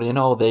they brought in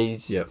all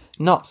these,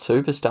 not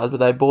superstars, but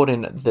they brought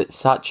in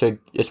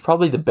it's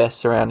probably the best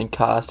surrounding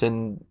cast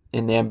in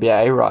the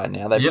NBA right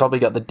now. They've probably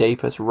got the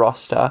deepest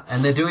roster.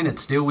 And they're doing it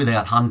still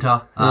without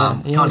Hunter.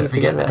 Kind of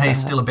forget that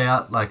he's still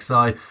about.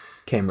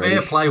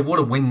 Fair play, what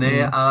a win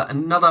there.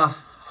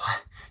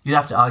 You'd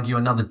have to argue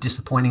another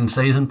disappointing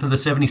season for the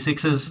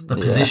 76ers, the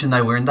position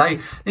they were in.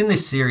 In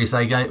this series,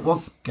 they gave,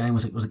 what game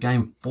was it? Was it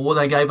game 4?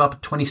 They gave up a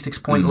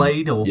 26-point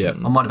lead, or it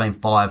might have been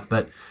 5,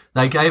 but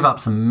they gave up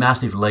some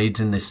massive leads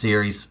in this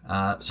series.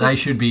 They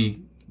should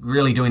be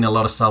really doing a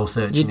lot of soul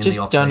searching in the offseason. You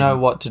just don't know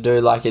what to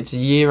do. It's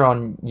year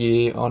on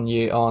year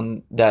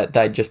that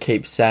they just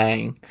keep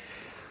saying,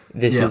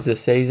 this is the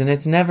season.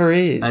 It never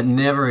is. It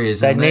never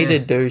is. They need to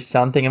do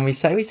something, and we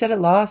said it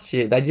last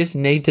year. They just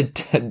need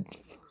to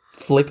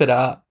flip it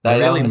up. They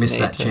really missed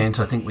that chance,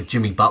 I think, with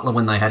Jimmy Butler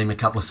when they had him a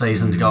couple of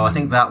seasons ago. I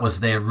think that was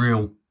their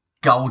real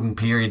golden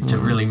period to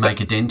really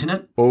make a dent in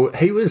it. Well,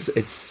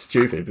 it's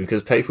stupid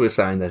because people were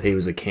saying that he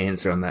was a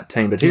cancer on that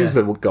team, but he was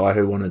the guy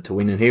who wanted to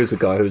win, and he was the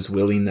guy who was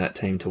willing that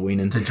team to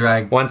win. And to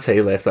drag. Once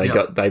he left,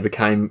 they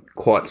became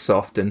quite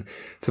soft. And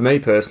for me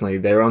personally,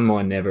 they're on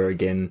my never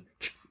again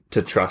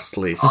to trust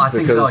list. I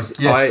think so,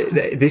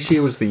 yes. This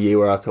year was the year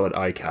where I thought,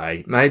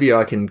 okay, maybe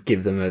I can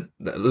give them a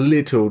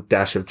little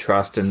dash of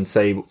trust and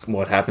see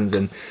what happens.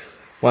 And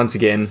once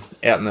again,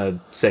 out in the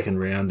second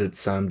round,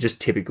 it's just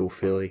typical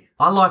Philly.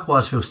 I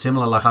likewise feel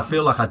similar. I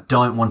feel like I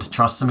don't want to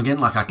trust them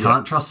again. I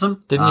can't trust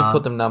them. Didn't you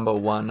put them number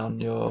 1 on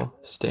your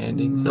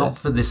standings? Not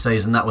for this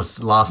season. That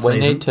was last season. We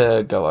need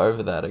to go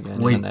over that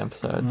again in an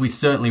episode. We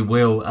certainly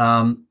will.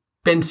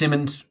 Ben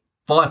Simmons,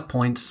 5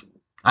 points,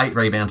 8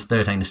 rebounds,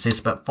 13 assists,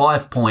 but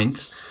 5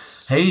 points.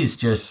 He's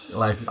just,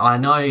 I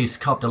know he's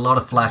copped a lot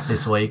of flack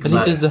this week. But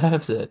he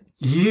deserves it.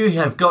 You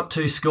have got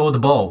to score the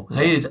ball.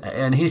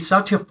 Yeah. He's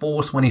such a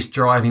force when he's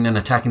driving and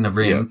attacking the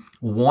rim. Yeah.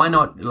 Why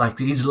not?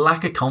 His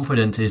lack of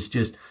confidence is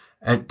just,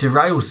 it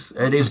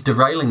is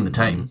derailing the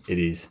team. It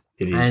is.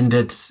 And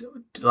it's,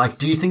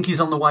 do you think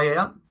he's on the way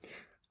out?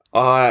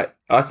 I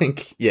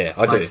think,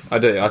 I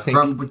do. I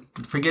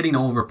think forgetting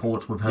all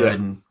reports we've heard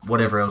and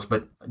whatever else,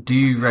 but do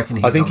you reckon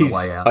he's on the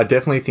way out? I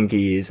definitely think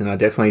he is, and I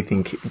definitely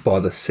think by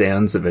the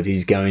sounds of it,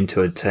 he's going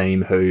to a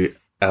team who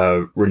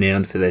are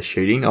renowned for their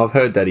shooting. I've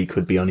heard that he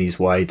could be on his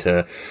way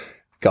to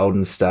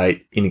Golden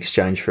State in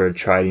exchange for a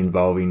trade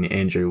involving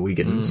Andrew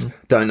Wiggins.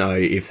 Don't know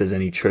if there's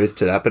any truth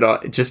to that,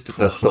 but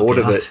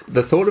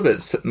the thought of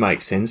it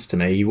makes sense to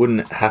me. He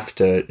wouldn't have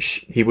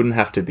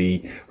to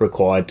be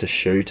required to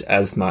shoot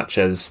as much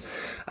as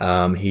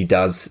he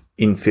does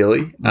in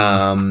Philly,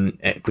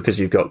 because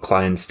you've got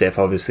Clay and Steph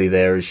obviously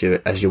there as your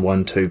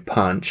 1-2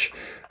 punch.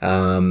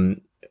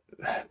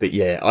 But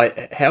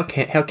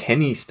how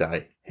can he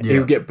stay? Yeah.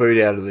 He'll get booed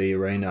out of the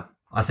arena.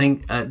 I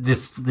think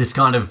this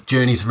kind of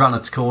journey's run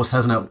its course,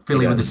 hasn't it?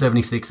 Philly with the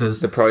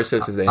 76ers. The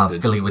process has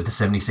ended. Philly with the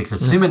 76ers.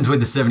 Simmons with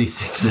the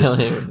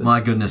 76ers.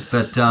 My goodness.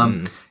 But,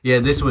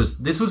 this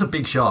was a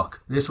big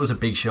shock. This was a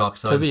big shock.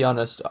 So to be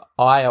honest,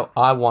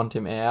 I want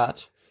him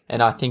out,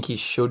 and I think he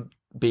should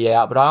be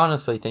out, but I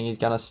honestly think he's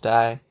going to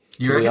stay.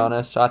 To be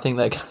honest, I think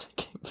they're going to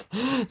keep...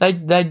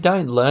 They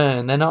don't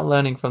learn. They're not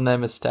learning from their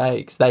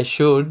mistakes. They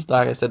should.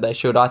 Like I said, they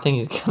should. I think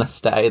he's going to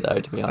stay, though,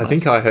 to be honest. I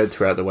think I heard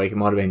throughout the week, it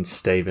might have been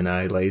Stephen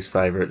A. Lee's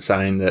favourite,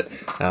 saying that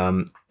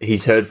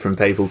he's heard from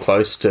people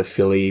close to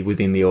Philly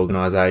within the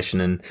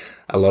organisation, and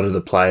a lot of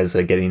the players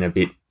are getting a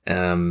bit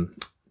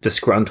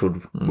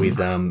disgruntled with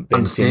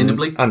Ben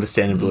Simmons.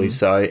 Understandably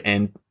so.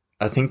 And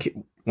I think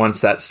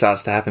once that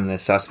starts to happen, there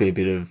starts to be a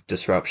bit of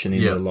disruption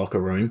in the locker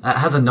room. It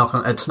has a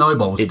knock-on. It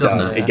snowballs,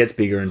 doesn't it? It gets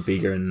bigger and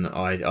bigger, and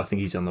I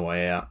think he's on the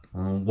way out.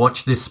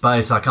 Watch this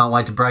space. I can't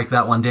wait to break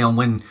that one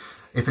down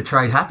if a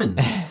trade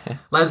happens.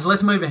 Lads,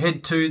 let's move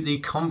ahead to the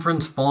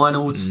conference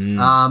finals.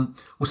 We'll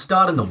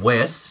start in the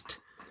West.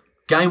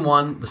 Game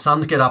 1, the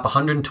Suns get up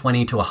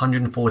 120 to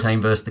 114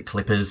 versus the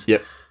Clippers.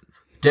 Yep.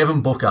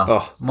 Devin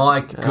Booker,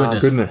 my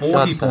goodness.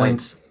 40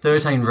 points,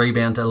 13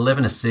 rebounds,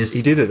 11 assists.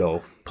 He did it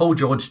all. Paul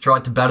George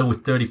tried to battle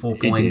with 34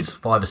 points,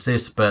 5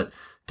 assists, but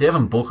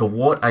Devin Booker,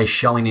 what a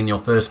showing in your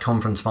first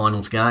conference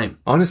finals game.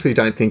 Honestly,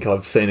 don't think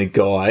I've seen a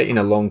guy in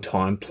a long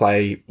time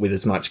play with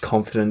as much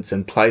confidence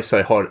and play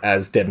so hot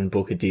as Devin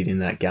Booker did in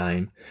that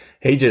game.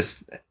 He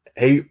just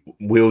he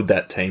willed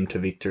that team to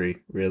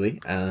victory, really.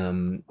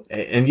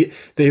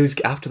 There was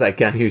after that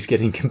game, he was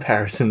getting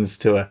comparisons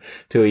to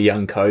a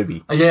young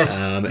Kobe. Yes,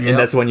 and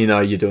that's when you know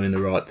you're doing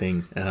the right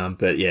thing.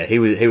 But yeah, he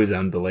was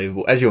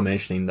unbelievable. As you were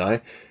mentioning,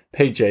 though,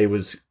 PG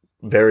was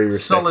very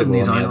respectable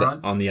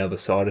on the other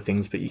side of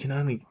things, but you can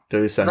only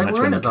do so much.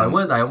 They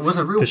weren't they? It was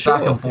a real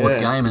back and forth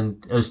game,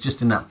 and it was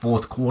just in that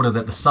fourth quarter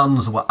that the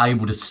Suns were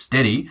able to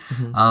steady.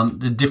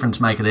 The difference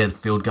maker there, the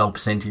field goal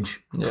percentage.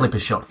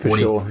 Clippers shot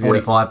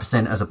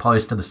 45% as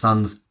opposed to the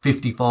Suns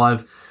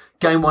 55%.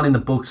 Game 1 in the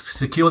books,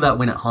 secure that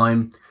win at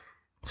home,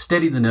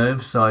 steady the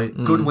nerves, so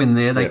good win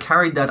there. They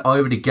carried that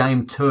over to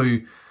Game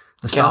 2.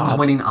 The Suns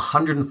winning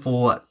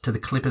 104 to the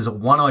Clippers at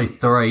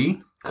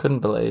 103. Couldn't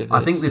believe this. I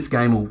think this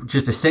game will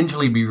just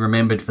essentially be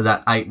remembered for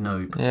that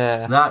 8-0.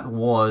 Yeah. That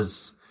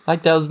was...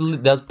 Like, there was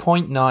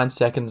 0.9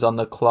 seconds on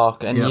the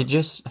clock, and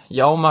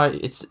you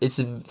almost...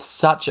 It's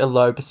such a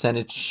low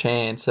percentage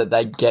chance that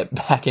they get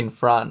back in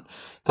front,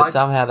 but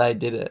somehow they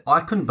did it.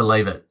 I couldn't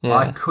believe it. Yeah.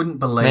 I couldn't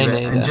believe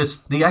it. And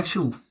just the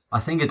actual... I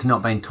think it's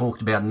not been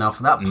talked about enough.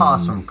 That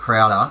pass from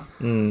Crowder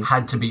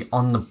had to be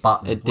on the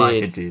button. It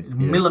did.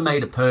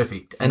 Millimetre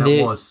perfect. And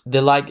it was.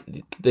 They're like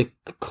the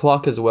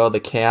clock as well, the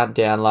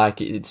countdown, like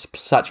it's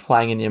such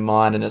playing in your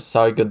mind, and it's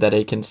so good that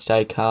he can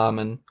stay calm.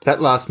 And that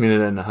last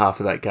minute and a half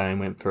of that game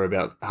went for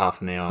about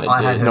half an hour.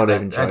 I had not that.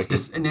 even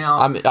joking.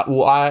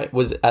 I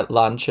was at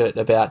lunch at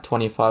about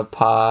 25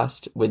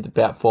 past with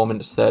about 4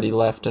 minutes 30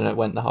 left, and it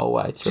went the whole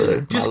way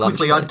through. Just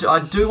quickly, I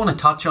do want to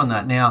touch on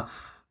that now.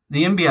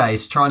 The NBA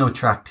is trying to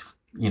attract,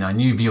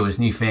 new viewers,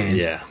 new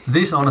fans. Yeah.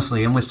 This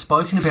honestly, and we've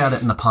spoken about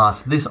it in the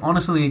past, this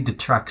honestly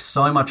detracts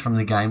so much from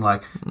the game.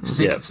 Like,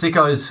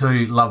 sickos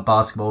who love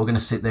basketball are going to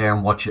sit there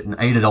and watch it and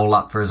eat it all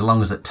up for as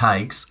long as it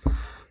takes.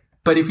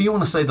 But if you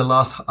want to see the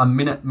last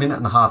minute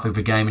and a half of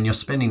a game and you're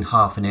spending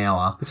half an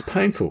hour... It's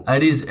painful.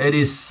 It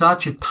is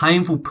such a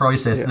painful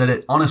process that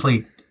it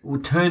honestly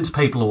turns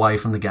people away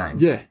from the game.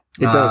 Yeah.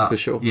 It does, for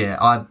sure. Yeah,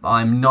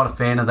 I'm not a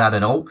fan of that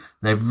at all.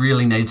 There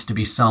really needs to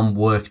be some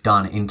work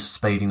done into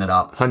speeding it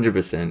up.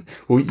 100%.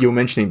 Well, you were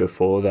mentioning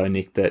before, though,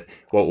 Nick, that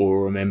what we'll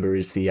remember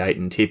is the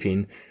Ayton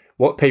tip-in.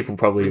 What people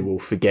probably will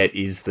forget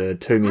is the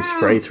 2 missed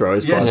free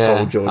throws by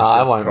Paul George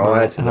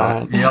prior to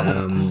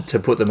that, to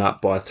put them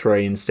up by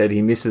 3. Instead,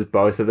 he misses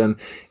both of them.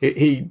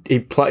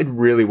 He played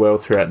really well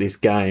throughout this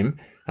game.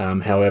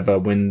 However,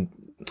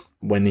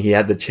 when he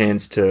had the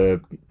chance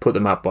to put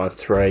them up by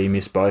 3, he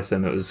missed both of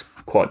them. It was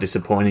quite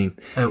disappointing.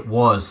 It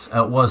was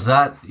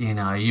that,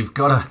 you've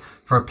got to,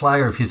 for a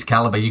player of his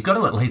caliber, you've got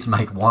to at least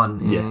make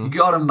one. Yeah. You've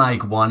got to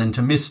make one, and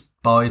to miss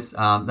both,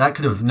 that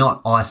could have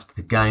not iced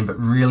the game, but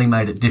really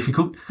made it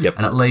difficult,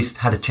 and at least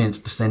had a chance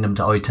to send him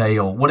to OT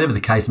or whatever the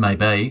case may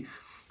be.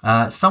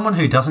 Someone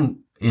who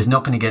is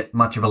not going to get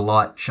much of a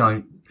light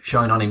shown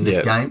on him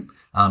this game,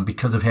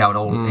 because of how it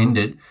all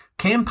ended.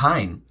 Cam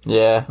Payne,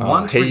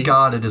 once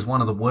regarded as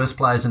one of the worst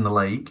players in the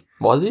league.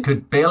 Was he?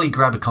 Could barely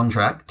grab a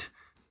contract.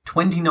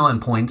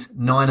 29 points,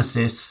 9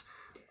 assists.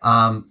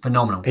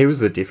 Phenomenal. He was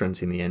the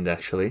difference in the end,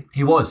 actually.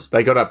 He was.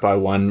 They got up by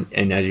 1,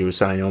 and as you were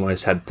saying,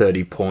 almost had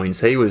 30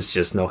 points. He was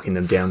just knocking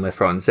them down left,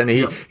 right, and centre.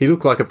 He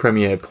looked like a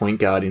premier point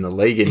guard in the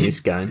league in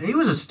this game. He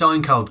was a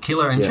stone cold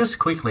killer, and just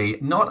quickly,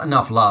 not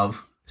enough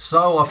love.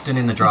 So often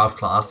in the draft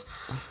class,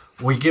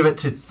 we give it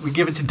to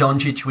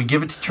Doncic, we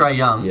give it to Trae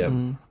Young. Yep.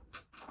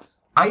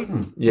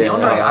 Ayton.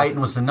 DeAndre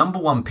Ayton was the number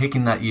 1 pick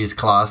in that year's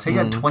class. He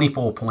had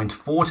 24 points,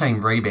 14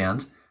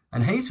 rebounds,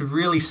 and he's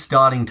really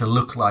starting to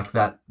look like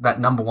that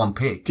number 1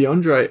 pick.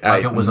 DeAndre Ayton,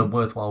 like it was a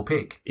worthwhile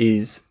pick.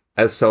 Is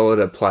as solid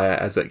a player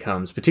as it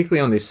comes,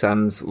 particularly on this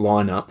Suns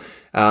lineup.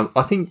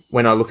 I think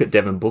when I look at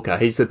Devin Booker,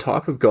 he's the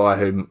type of guy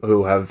who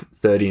will have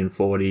 30 and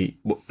 40,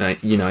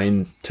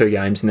 in 2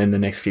 games, and then the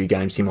next few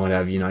games he might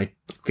have,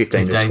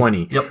 15 to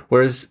 20. Yep.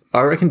 Whereas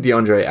I reckon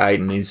DeAndre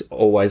Ayton is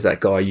always that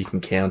guy you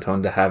can count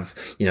on to have,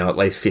 at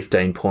least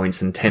 15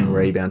 points and 10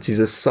 rebounds. He's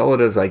as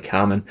solid as they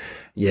come, and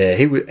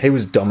he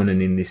was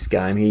dominant in this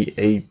game.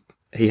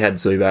 He had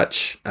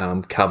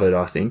Zubac covered,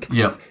 I think.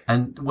 Yeah,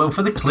 and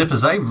for the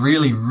Clippers, they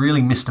really,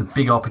 really missed a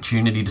big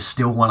opportunity to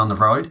steal one on the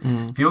road.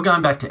 If you're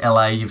going back to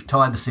LA, you've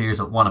tied the series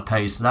at 1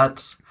 apiece.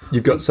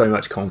 You've got so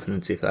much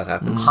confidence if that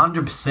happens.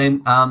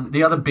 100%.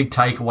 The other big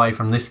takeaway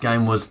from this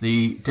game was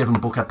the Devin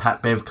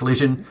Booker-Pat Bev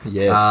collision.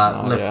 Yes.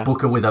 Left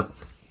Booker with a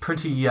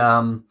pretty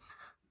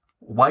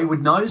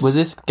wayward nose. Was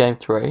this game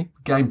 3?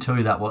 Game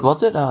 2, that was.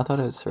 Was it? Oh, I thought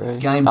it was 3.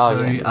 Game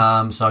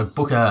 2. So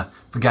Booker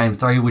for game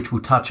 3, which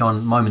we'll touch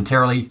on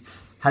momentarily,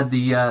 had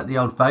the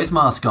old face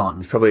mask on.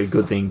 It's probably a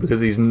good thing because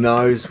his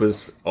nose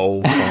was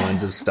all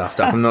kinds of stuffed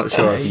up. I'm not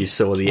sure if you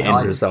saw the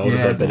end result of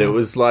it, but it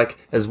was like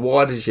as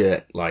wide as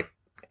your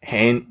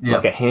hand,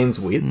 like a hand's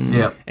width,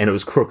 and it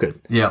was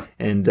crooked. Yeah.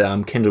 And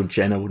Kendall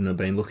Jenner wouldn't have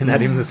been looking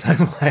at him the same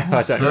way.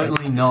 I don't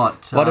Certainly know.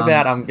 not. What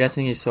about? I'm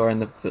guessing you saw in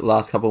the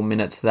last couple of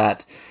minutes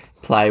that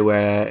play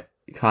where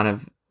kind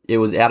of it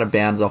was out of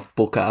bounds off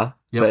Booker,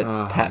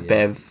 but Pat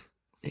Bev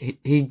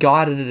he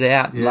guided it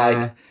out. Yeah.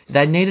 Like,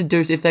 they need to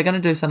do, if they're going to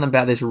do something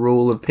about this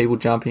rule of people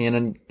jumping in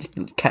and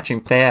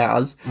catching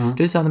fouls,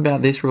 do something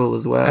about this rule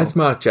as well. As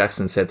Mark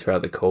Jackson said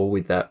throughout the call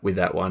with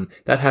that one,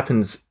 that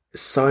happens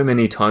so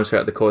many times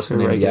throughout the course of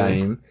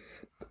an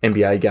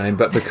NBA game,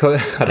 but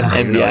because I don't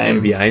even know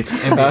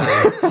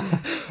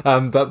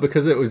NBA. But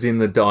because it was in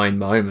the dying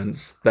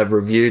moments, they've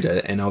reviewed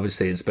it, and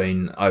obviously it's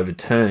been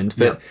overturned.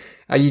 But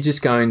are you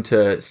just going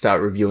to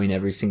start reviewing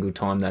every single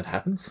time that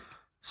happens?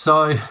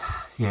 So,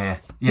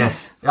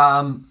 yes.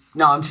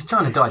 No, I'm just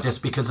trying to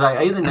digest, because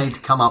they either need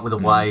to come up with a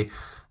way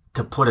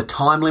to put a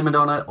time limit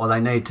on it, or they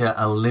need to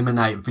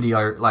eliminate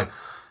video. Like,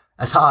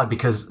 it's hard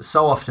because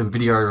so often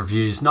video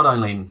reviews, not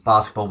only in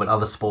basketball but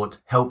other sports,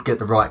 help get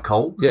the right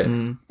call.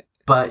 Yeah.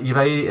 But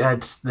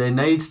there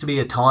needs to be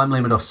a time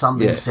limit or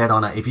something set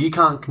on it. If you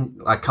can't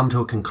come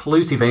to a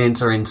conclusive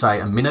answer in, say,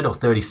 a minute or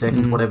 30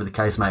 seconds, whatever the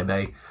case may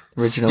be,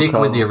 stick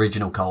with the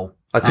original call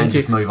and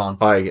just move on.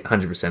 I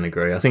 100%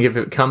 agree. I think if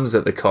it comes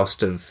at the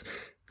cost of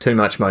too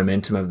much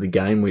momentum of the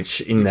game, which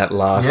in that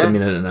last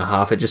minute and a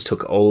half, it just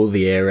took all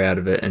the air out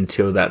of it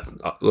until that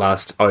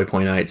last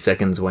 0.8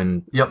 seconds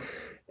when,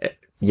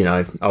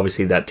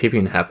 obviously that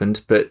tipping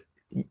happened, but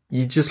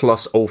you just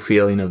lost all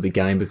feeling of the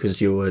game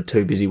because you were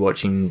too busy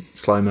watching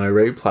slow-mo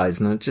replays,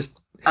 and it just...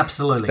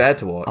 Absolutely. It's bad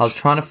to watch. I was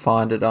trying to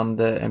find it on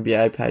the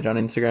NBA page on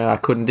Instagram. I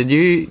couldn't. Did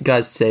you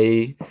guys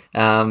see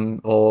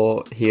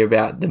or hear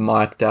about the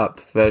mic'd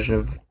up version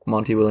of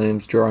Monty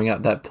Williams drawing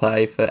up that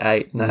play for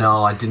 8?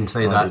 No, I didn't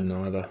see that. I didn't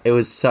either. It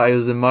was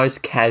the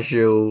most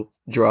casual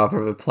draw up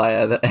of a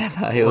player that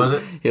ever. He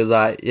was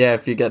like,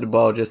 if you get the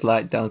ball, just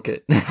dunk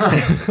it.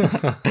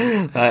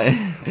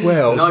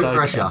 Well, no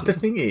pressure. The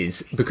thing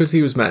is, because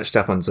he was matched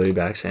up on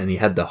Zubac and he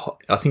had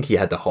I think he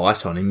had the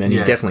height on him, and he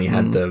definitely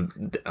had the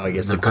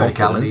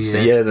confidence,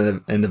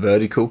 and the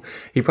vertical.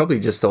 He probably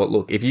just thought,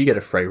 look, if you get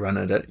a free run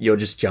at it, you're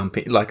just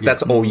jumping.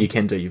 That's all you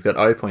can do. You've got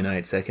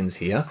 0.8 seconds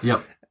here.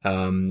 Yep.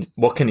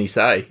 What can he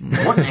say?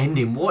 What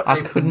ending?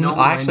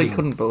 I actually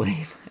couldn't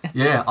believe it.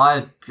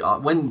 Yeah,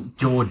 when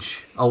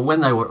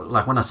they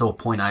were when I saw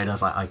 0.8, I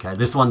was like, okay,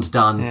 this one's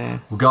done. Yeah.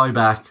 We'll go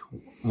back,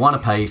 one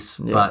apiece,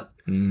 but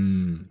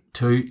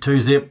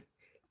 2-0.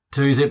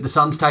 The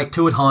Suns take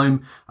 2 at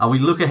home. We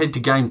look ahead to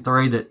Game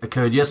 3 that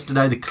occurred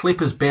yesterday. The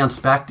Clippers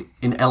bounced back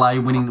in LA,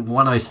 winning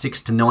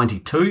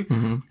 106-92.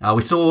 Mm-hmm.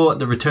 We saw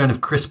the return of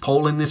Chris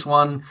Paul in this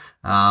one.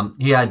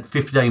 He had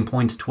 15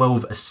 points,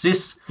 12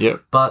 assists.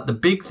 Yep. But the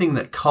big thing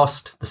that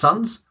cost the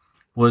Suns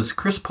was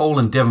Chris Paul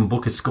and Devin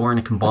Booker scoring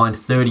a combined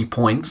 30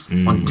 points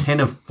on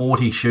 10 of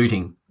 40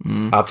 shooting.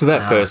 After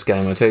that first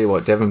game, I tell you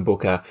what, Devin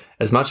Booker,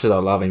 as much as I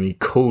love him, he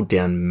cooled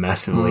down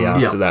massively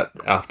after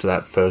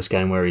that first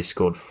game where he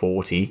scored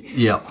 40.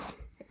 Yep.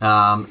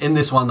 In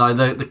this one,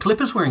 though, the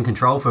Clippers were in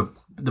control for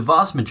the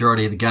vast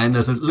majority of the game. There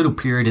was a little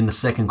period in the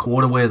second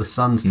quarter where the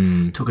Suns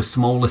took a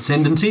small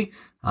ascendancy,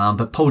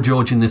 but Paul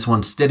George in this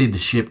one steadied the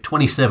ship,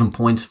 27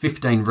 points,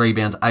 15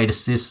 rebounds, 8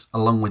 assists,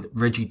 along with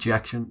Reggie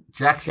Jackson.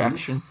 Sorry,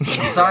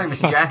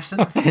 Mr. Jackson.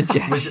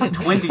 With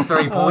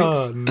 23 points.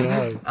 Oh,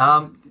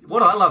 no.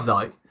 What I love,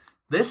 though,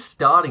 they're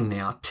starting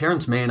now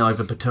Terrence Mann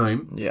over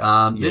Batum.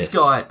 Yeah. This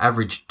guy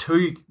averaged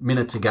 2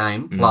 minutes a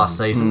game last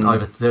season,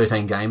 over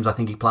 13 games I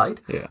think he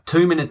played. Yeah.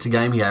 2 minutes a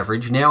game he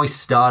averaged. Now he's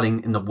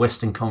starting in the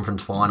Western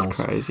Conference Finals.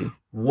 That's crazy.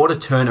 What a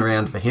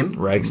turnaround for him.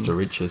 Rags to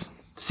riches.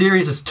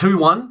 Series is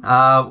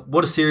 2-1.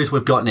 What a series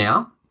we've got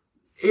now.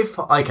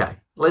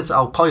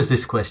 I'll pose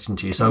this question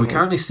to you. So we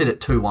currently sit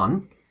at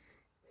 2-1.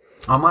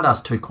 I might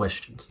ask 2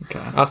 questions. Okay.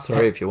 Ask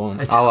 3 if you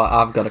want.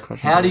 I've got a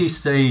question. How do you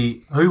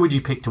see, who would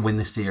you pick to win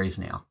this series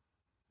now?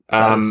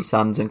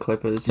 Suns and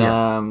Clippers.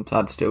 Yeah.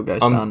 I'd still go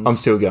Suns. I'm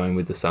still going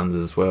with the Suns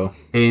as well.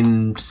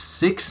 In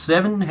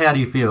 6-7, how do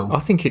you feel? I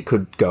think it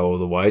could go all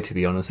the way, to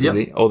be honest with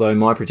you. Although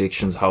my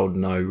predictions hold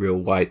no real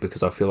weight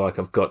because I feel like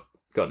I've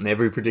gotten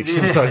every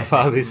prediction so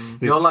far this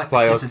You're like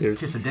playoff the series.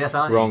 kiss of death,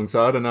 aren't you? Wrong,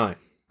 so I don't know.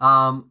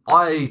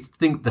 I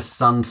think the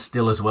Suns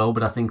still as well,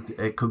 but I think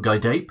it could go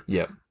deep.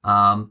 Yep.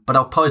 But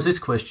I'll pose this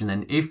question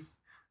then. If,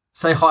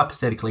 say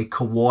hypothetically,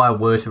 Kawhi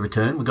were to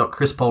return, we've got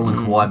Chris Paul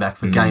and Kawhi back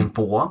for Game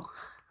 4,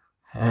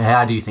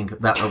 how do you think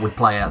that would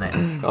play out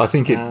then? I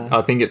think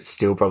it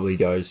still probably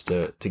goes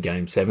to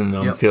Game 7,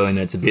 and I'm feeling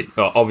it's a bit...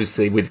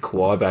 Obviously, with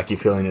Kawhi back, you're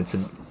feeling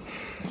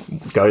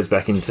goes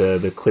back into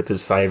the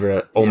Clippers'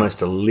 favour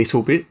almost a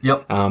little bit.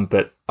 Yep.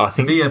 But I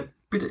think... It'd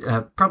be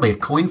probably a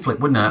coin flip,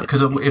 wouldn't it?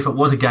 Because if it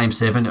was a Game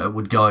 7, it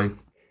would go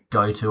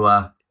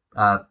to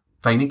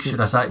Phoenix, should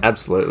I say?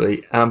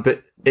 Absolutely.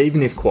 But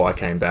even if Kawhi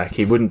came back,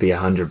 he wouldn't be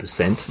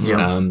 100%.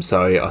 Yep.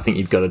 So I think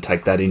you've got to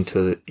take that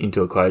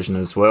into equation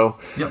as well.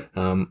 Yep.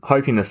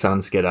 Hoping the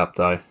Suns get up,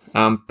 though.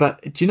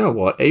 But do you know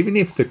what? Even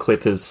if the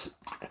Clippers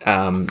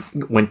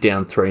went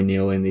down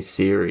 3-0 in this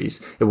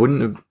series, it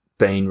wouldn't have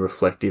been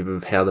reflective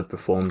of how they've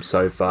performed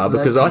so far,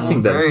 because I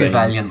think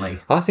valiantly.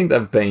 I think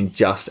they've been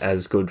just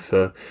as good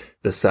for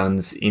the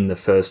Suns in the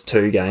first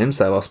 2 games.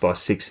 They lost by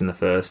 6 in the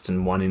first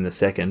and 1 in the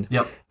second.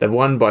 Yep. They've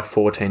won by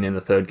 14 in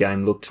the third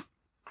game. Looked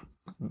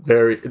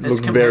very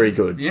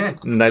good. Yeah.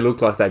 And they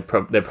look like they're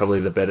probably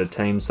the better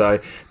team. So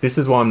this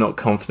is why I'm not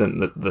confident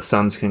that the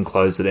Suns can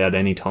close it out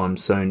anytime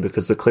soon,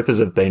 because the Clippers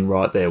have been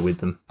right there with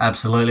them.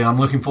 Absolutely. I'm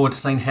looking forward to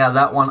seeing how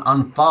that one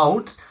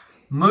unfolds.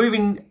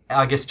 Moving,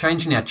 I guess,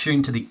 changing our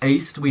tune to the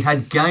East, we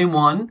had Game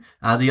 1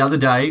 the other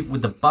day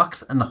with the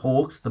Bucks and the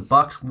Hawks. The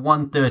Bucks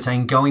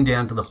 113 going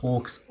down to the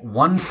Hawks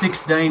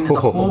 116.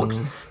 The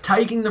Hawks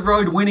taking the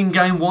road, winning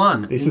Game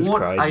 1. This is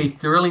what crazy. A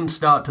thrilling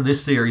start to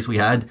this series we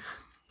had.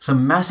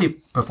 Some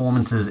massive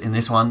performances in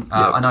this one.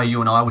 I know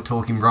you and I were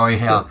talking, Roy,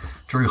 how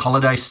Drew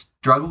Holiday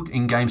struggled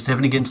in Game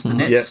 7 against the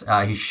Nets.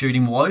 His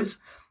shooting woes.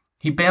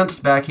 He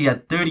bounced back. He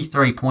had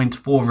 33 points,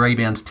 4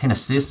 rebounds, 10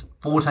 assists,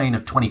 14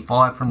 of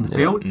 25 from the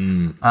field,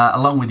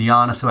 along with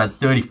Giannis, who had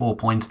 34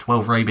 points,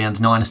 12 rebounds,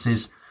 9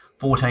 assists,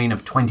 14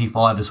 of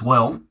 25 as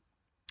well.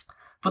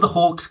 For the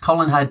Hawks,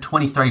 Colin had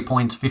 23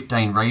 points,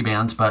 15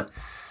 rebounds, but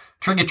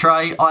Trigger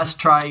Trey, Ice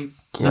Trey,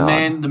 the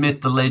man, the myth,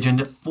 the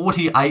legend,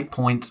 48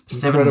 points,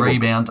 7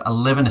 rebounds,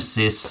 11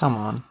 assists. Come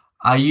on.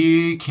 Are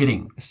you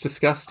kidding? It's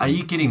disgusting. Are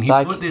you kidding? He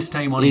put this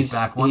team on his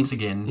back once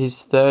again.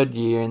 His third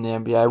year in the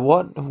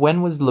NBA.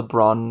 When was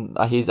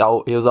LeBron? He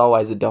was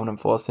always a dominant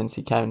force since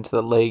he came into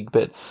the league.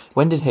 But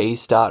when did he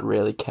start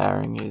really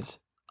carrying his?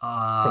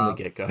 From the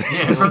get-go.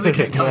 Yeah, from the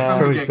get-go.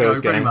 From his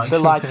first game. But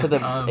like to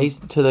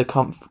the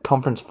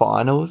conference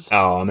finals.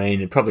 Oh, I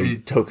mean, it probably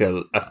took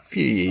a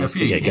few years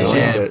to get going.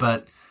 Yeah,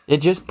 but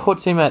it just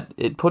puts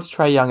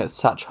Trae Young at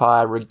such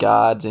high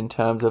regards in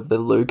terms of the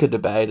Luka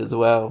debate as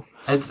well.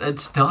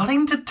 It's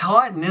starting to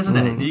tighten, isn't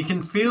it? You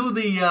can feel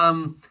the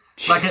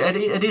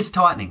it is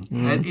tightening.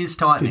 It is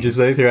tightening. Just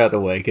throughout the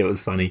week, it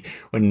was funny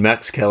when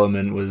Max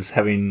Kellerman was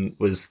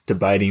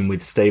debating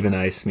with Stephen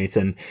A. Smith,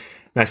 and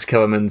Max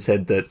Kellerman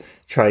said that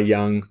Trae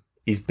Young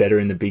is better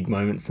in the big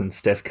moments than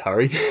Steph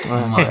Curry.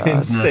 Oh my God.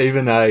 And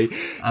Stephen A.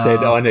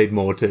 said, I need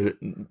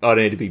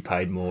to be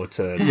paid more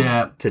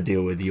to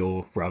deal with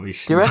your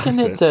rubbish. Do you reckon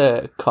it's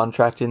a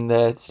contract in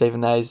there,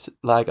 Stephen A.'s,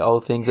 like,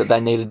 old things that they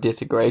need to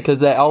disagree? Because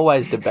they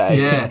always debate.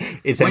 Yeah.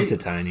 It's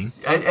entertaining.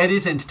 It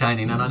is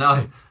entertaining, and I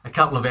know a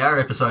couple of our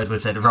episodes we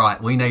said,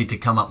 right, we need to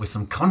come up with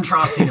some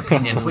contrasting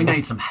opinions. We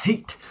need some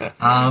heat.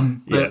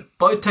 But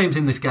both teams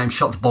in this game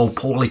shot the ball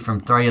poorly from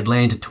 3.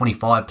 Atlanta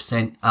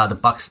 25%, the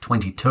Bucks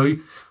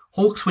 22%.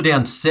 Hawks were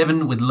down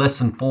 7 with less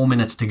than 4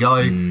 minutes to go.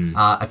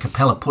 A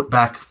Capella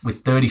putback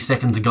with 30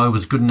 seconds to go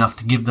was good enough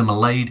to give them a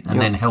lead,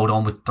 and then held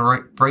on with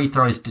 3 free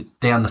throws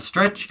down the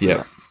stretch.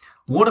 Yeah.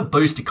 What a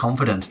boost of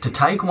confidence to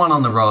take one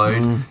on the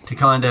road to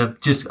kind of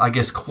just, I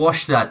guess,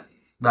 quash that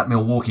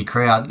Milwaukee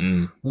crowd.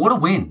 What a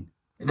win.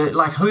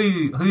 Like,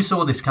 who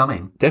saw this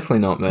coming?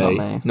 Definitely not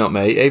me. Not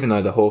me. Even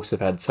though the Hawks have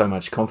had so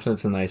much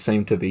confidence and they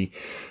seem to be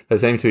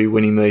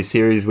winning these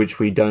series, which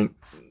we don't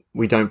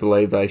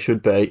believe they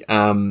should be.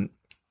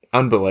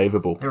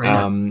 Unbelievable.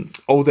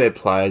 All their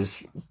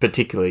players,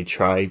 particularly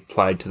Trae,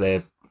 played to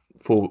their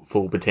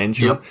full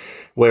potential. Yep.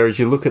 Whereas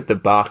you look at the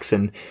Bucks,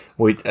 and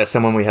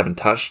someone we haven't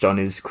touched on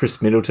is Chris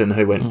Middleton,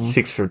 who went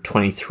 6 for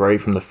 23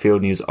 from the field,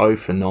 and he was 0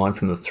 for 9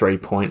 from the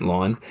 3-point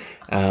line.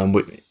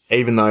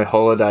 Even though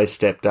Holiday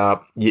stepped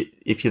up,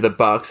 if you're the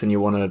Bucks and you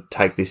want to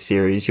take this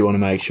series, you want to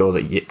make sure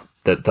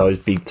that those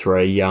big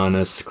three,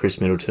 Giannis, Chris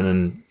Middleton,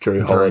 and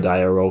Drew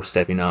Holiday, are all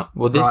stepping up.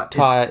 Well, this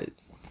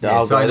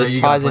this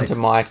ties into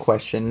my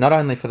question, not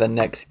only for the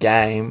next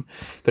game,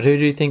 but who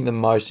do you think the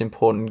most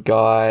important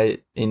guy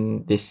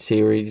in this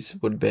series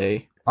would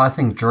be? I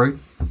think Drew.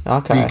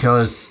 Okay.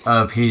 Because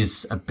of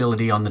his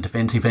ability on the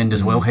defensive end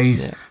as well.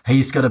 He's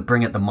got to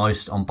bring it the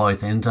most on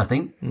both ends, I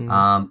think.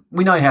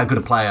 We know how good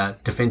a player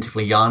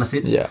defensively Giannis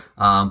is. Yeah.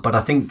 But I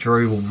think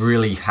Drew will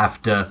really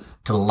have to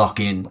lock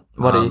in.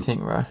 What do you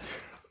think, Ro?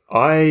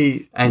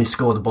 And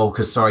score the ball,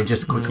 because,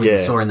 just quickly, you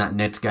saw in that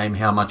Nets game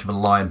how much of a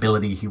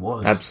liability he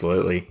was.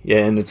 Absolutely.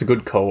 Yeah, and it's a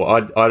good call.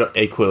 I'd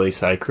equally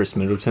say Chris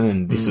Middleton,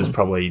 and this is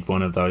probably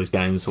one of those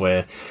games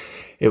where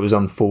it was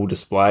on full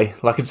display.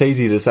 Like, it's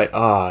easy to say,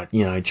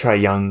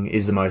 Trae Young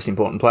is the most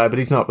important player, but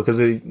he's not,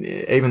 because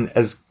even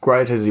as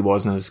great as he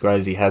was and as great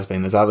as he has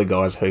been, there's other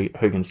guys who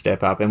can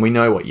step up, and we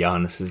know what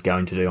Giannis is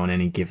going to do on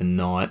any given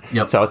night.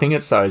 Yep. So I think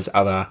it's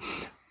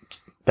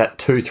that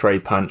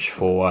 2-3 punch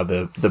for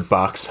the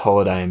Bucks,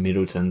 Holiday and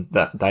Middleton,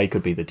 that they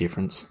could be the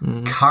difference.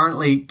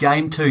 Currently,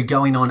 Game 2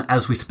 going on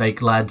as we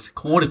speak, lads.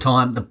 Quarter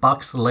time, the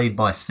Bucks lead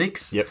by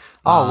 6. Yep.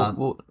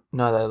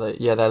 No,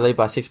 they lead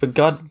by 6. But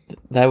God,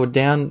 they were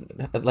down.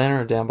 Atlanta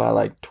were down by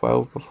like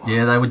 12 before.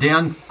 Yeah, they were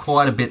down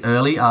quite a bit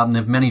early.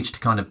 They've managed to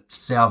kind of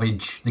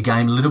salvage the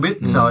game a little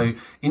bit. So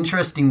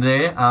interesting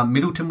there.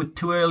 Middleton with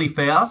 2 early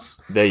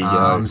fouls. There you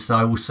go.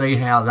 So we'll see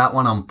how that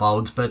one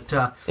unfolds. But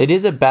it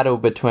is a battle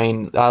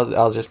between. I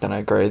was just going to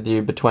agree with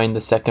you, between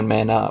the second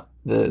man up.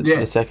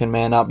 The second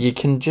man up. You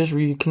can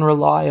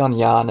rely on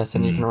Giannis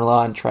and you can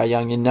rely on Trae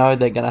Young. You know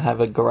they're going to have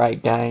a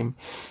great game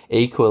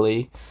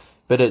equally.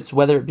 But it's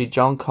whether it be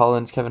John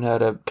Collins, Kevin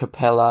Huerter,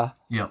 Capella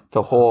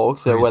for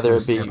Hawks, or whether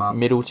it be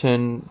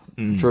Middleton,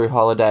 Drew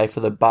Holiday for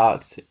the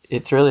Bucks.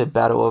 It's really a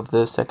battle of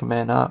the second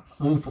man up.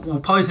 We'll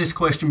pose this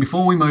question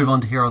before we move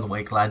on to Hero of the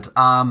Week, lads.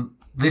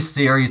 This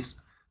series,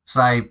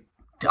 say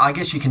I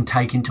guess you can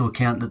take into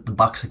account that the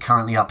Bucks are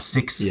currently up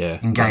 6 Yeah.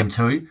 in game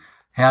 2.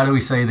 How do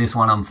we see this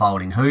one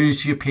unfolding?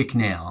 Who's your pick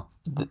now?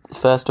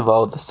 First of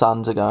all, the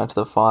Suns are going to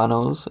the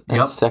finals, and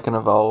Yep. second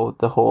of all,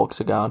 the Hawks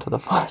are going to the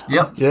finals.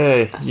 Yep.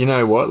 Yeah, you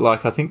know what?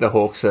 Like, I think the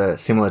Hawks are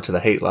similar to the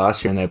Heat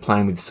last year, and they're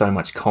playing with so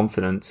much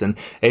confidence. And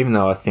even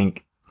though I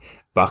think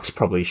Bucks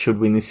probably should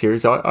win this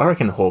series, I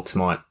reckon the Hawks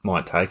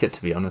might take it,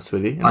 to be honest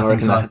with you. And I think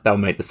reckon so. they'll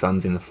meet the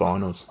Suns in the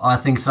finals. I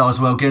think so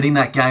as well. Getting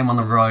that game on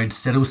the road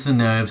settles the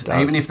nerves.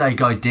 Even if they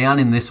go down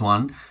in this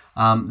one,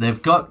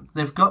 they've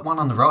got one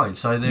on the road,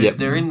 so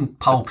they're in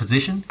pole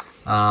position.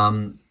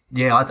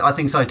 I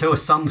think so too. A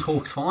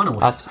Suns-Hawks final.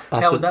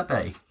 How would that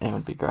be? It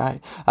would be great.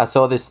 I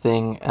saw this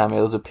thing. It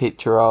was a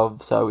picture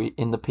of.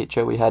 In the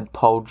picture we had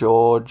Paul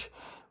George,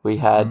 we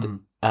had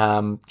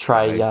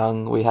Trae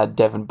Young, we had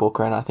Devin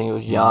Booker, and I think it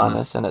was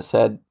Giannis. And it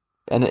said,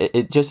 and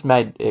it just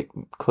made it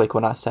click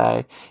when I say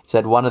it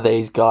said one of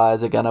these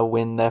guys are going to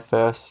win their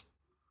first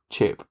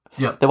chip.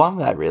 Yep. The one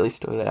that really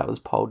stood out was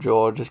Paul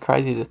George. It's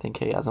crazy to think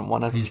he hasn't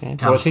won a He's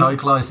championship. come so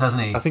close,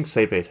 hasn't he? I think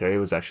CP3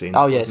 was actually in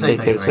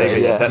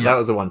CP3, yeah. That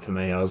was the one for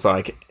me. I was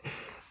like,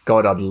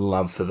 God, I'd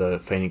love for the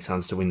Phoenix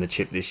Suns to win the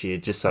chip this year,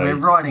 just so... We're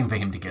writing for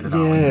him to get it,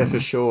 aren't we? Yeah, for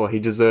sure. He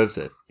deserves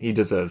it.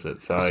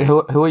 So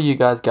who are you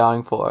guys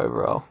going for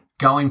overall?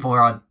 Going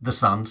for the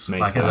Suns. Me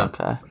like too. as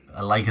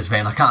a Lakers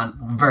fan, I can't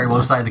very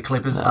well say the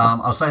Clippers.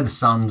 I'll say the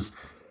Suns,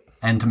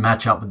 and to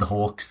match up with the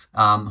Hawks.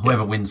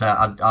 Whoever wins that,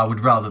 I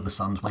would rather the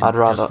Suns win. I'd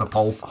rather just for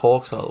Paul.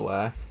 Hawks all the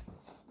way.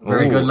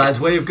 Very good, lads.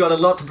 We've got a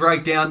lot to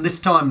break down. This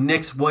time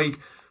next week,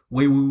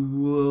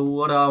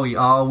 what are we?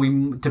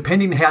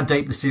 Depending on how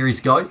deep the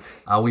series go,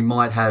 we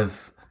might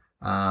have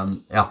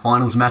our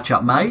finals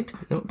matchup made.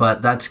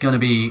 But that's going to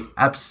be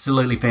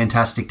absolutely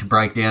fantastic to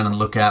break down and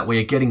look at.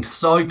 We're getting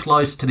so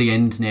close to the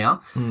end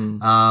now.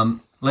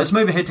 Let's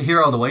move ahead to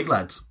Hero of the Week,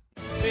 lads.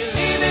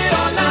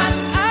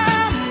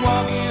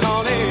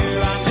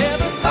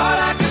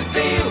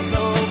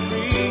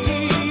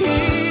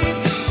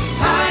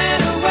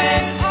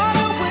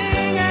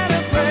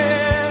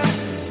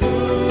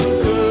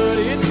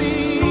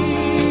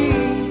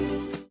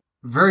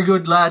 Very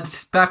good,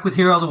 lads. Back with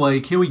Hero of the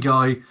Week. Here we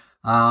go.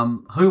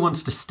 Who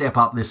wants to step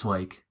up this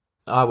week?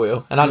 I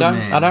will, and I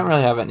don't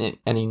really have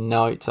any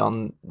notes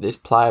on this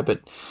player,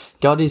 but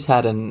Goddy's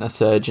had a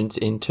surgence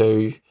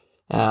into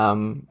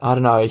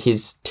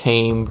his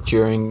team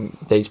during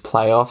these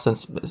playoffs,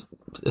 and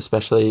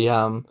especially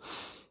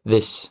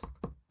this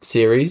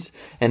series.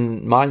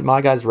 And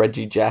my guy's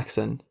Reggie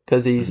Jackson,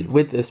 because he's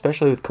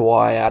especially with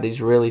Kawhi out,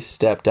 he's really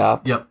stepped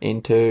up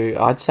into,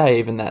 I'd say,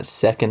 even that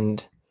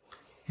second.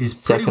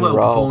 He's pretty well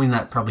performing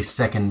that probably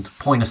second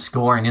point of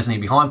scoring, isn't he?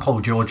 Behind Paul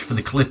George for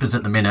the Clippers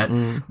at the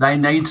minute. They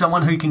need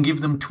someone who can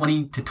give them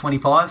 20 to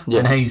 25,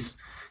 and he's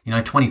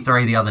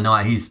 23 the other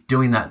night. He's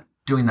doing that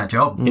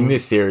job. In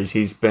this series,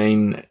 he's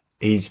been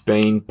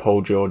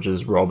Paul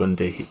George's Robin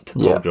to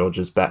Paul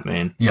George's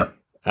Batman. Yep.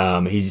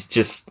 He's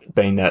just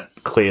been that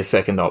clear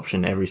second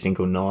option every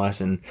single night,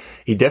 and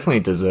he definitely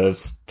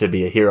deserves to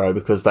be a hero,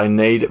 because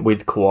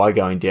with Kawhi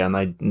going down,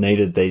 they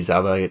needed these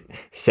other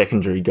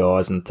secondary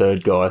guys and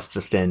third guys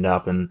to stand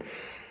up. And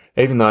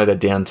even though they're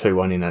down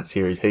 2-1 in that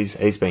series,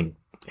 he's been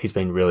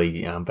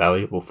really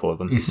valuable for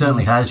them. He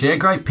certainly has. Yeah,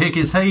 great pick.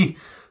 Is he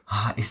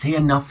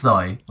enough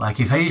though? Like,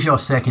 if he's your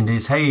second,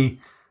 is he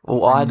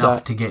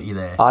enough to get you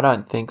there? I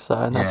don't think so,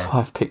 and that's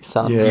why I've picked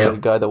Suns to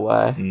go the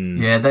way.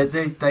 Yeah,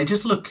 they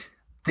just look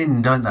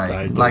thin, don't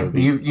they?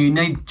 You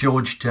need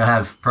George to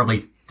have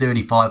probably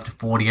 35 to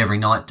 40 every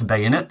night to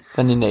be in it.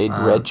 Then you need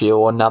Reggie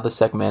or another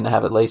second man to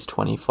have at least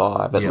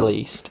 25 at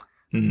least.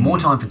 More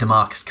time for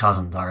DeMarcus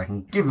Cousins, I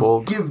reckon. Give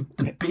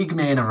the big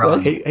man a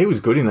run. He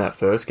was good in that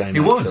first game,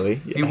 actually.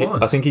 He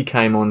was. I think he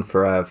came on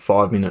for a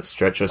 5-minute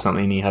stretch or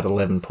something, and he had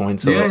 11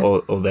 points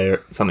or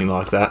something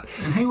like that.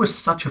 And he was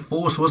such a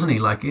force, wasn't he?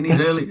 Like, in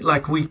his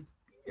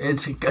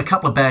it's a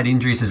couple of bad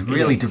injuries has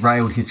really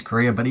derailed his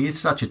career, but he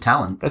is such a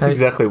talent. That's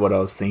exactly what I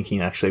was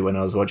thinking, actually, when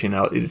I was watching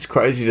it. It's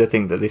crazy to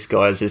think that this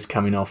guy is just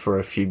coming off for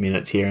a few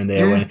minutes here and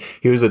there when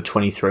he was a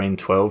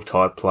 23-12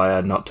 type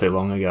player not too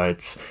long ago.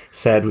 It's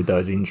sad with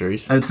those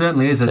injuries. It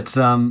certainly is. It's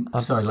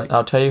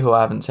I'll tell you who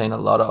I haven't seen a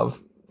lot of.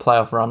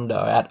 Playoff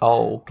Rondo at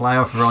all.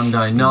 Playoff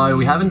Rondo. No,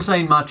 we haven't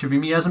seen much of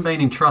him. He hasn't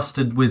been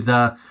entrusted with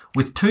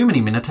too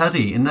many minutes, has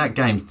he? In that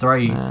game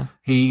 3,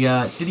 he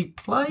did he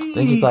play? I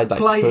think he played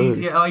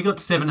 2. Yeah, he got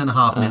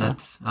 7.5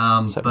 minutes.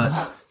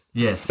 But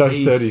yes, those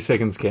 30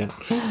 seconds count.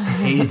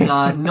 He's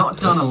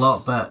not done a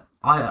lot, but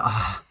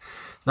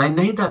they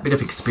need that bit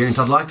of experience.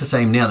 I'd like to see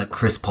him now that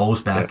Chris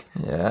Paul's back.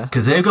 Yeah.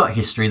 Because they've got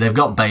history, they've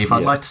got beef.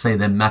 I'd like to see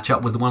them match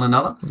up with one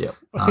another. Yep.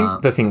 I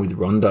think the thing with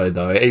Rondo,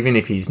 though, even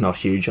if he's not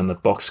huge on the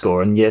box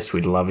score, and yes,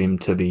 we'd love him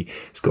to be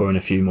scoring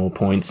a few more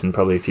points and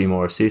probably a few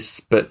more assists,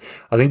 but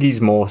I think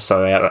he's more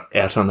so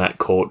out on that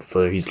court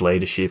for his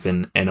leadership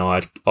and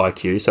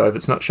IQ. So if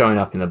it's not showing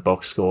up in the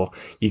box score,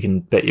 you can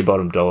bet your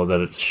bottom dollar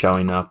that it's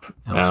showing up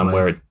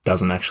where it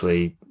doesn't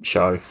actually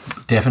show.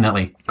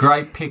 Definitely.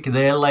 Great pick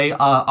there, Lee.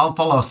 I'll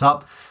follow us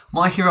up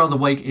My hero of the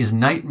week is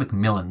Nate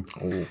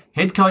McMillan,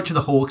 head coach of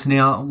the Hawks.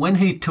 Now, when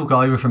he took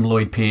over from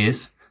Lloyd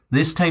Pierce,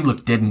 this team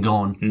looked dead and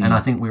gone, and I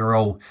think we were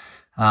all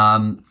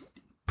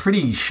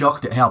pretty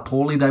shocked at how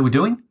poorly they were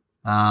doing.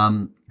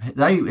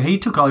 He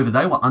took over;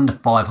 they were under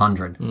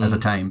 500 as a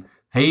team.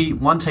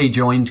 Once he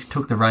joined,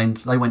 took the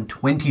reins, they went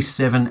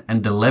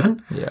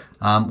 27-11.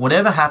 Yeah.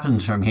 Whatever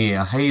happens from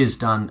here, he has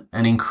done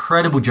an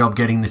incredible job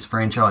getting this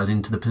franchise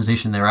into the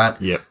position they're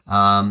at. Yep.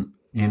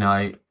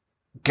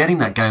 Getting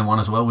that game one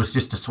as well was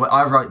just a sweat.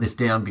 I wrote this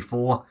down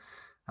before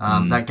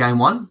that game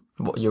one.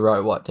 What you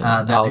wrote? What?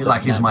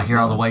 He was my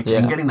hero of the week. Yeah.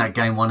 And getting that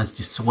game one has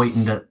just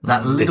sweetened it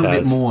that little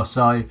bit more.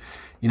 So,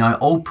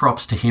 all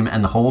props to him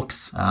and the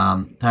Hawks.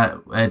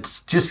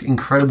 It's just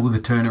incredible the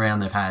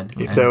turnaround they've had.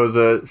 If there was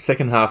a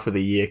second half of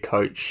the year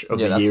coach of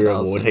the year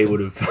award, he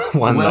would have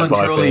won that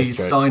by a fair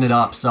stretch. Sign it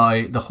up.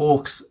 So the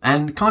Hawks,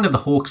 and kind of the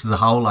Hawks as a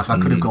whole, like I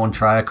could have gone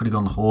Trey, I could have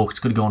gone the Hawks,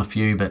 could have gone a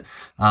few, but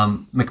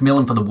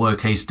McMillan for the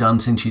work he's done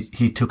since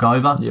he took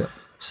over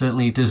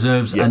certainly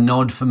deserves a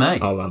nod for me.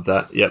 I love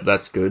that. Yep,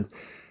 that's good.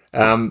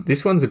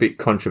 This one's a bit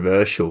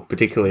controversial,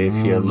 particularly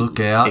if you're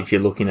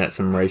looking at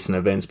some recent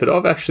events. But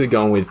I've actually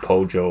gone with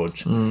Paul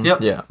George.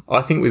 Yep. Yeah.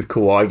 I think with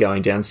Kawhi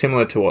going down,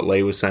 similar to what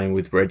Lee was saying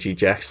with Reggie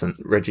Jackson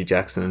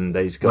and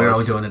these guys. We're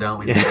all doing it,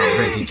 aren't we?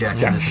 Reggie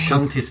Jackson.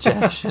 Tongue twister.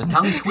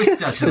 Tongue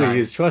twister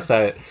today. Try to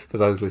say it for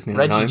those listening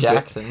Reggie at home.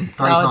 Jackson.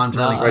 Three times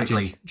really quickly.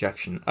 Reggie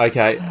Jackson.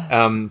 Okay.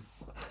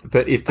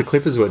 But if the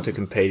Clippers were to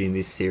compete in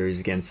this series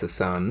against the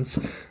Suns,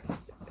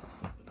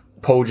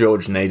 Paul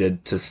George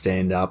needed to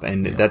stand up,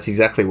 and that's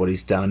exactly what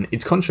he's done.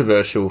 It's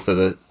controversial for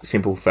the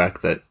simple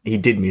fact that he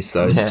did miss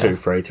those 2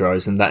 free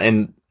throws,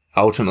 and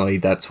ultimately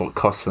that's what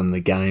cost them the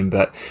game.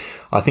 But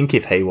I think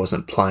if he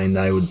wasn't playing,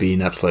 they would be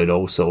in absolute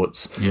all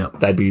sorts. Yep.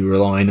 They'd be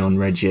relying on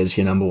Reggie as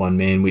your number one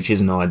man, which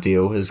isn't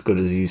ideal, as good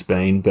as he's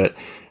been. But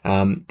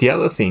the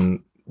other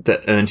thing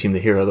that earned him the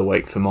hero of the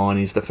week for mine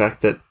is the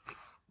fact that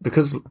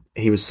because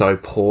he was so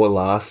poor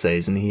last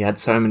season, he had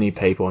so many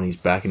people on his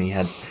back, and he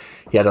had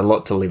a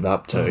lot to live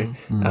up to.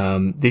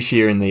 This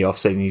year in the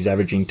offseason, he's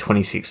averaging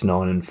 26,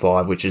 9 and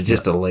 5, which is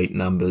just elite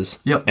numbers.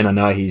 Yep. And I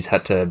know he's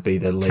had to be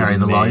the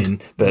leading man,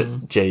 load.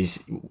 but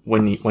geez,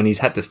 when he's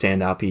had to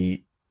stand up,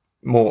 he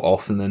more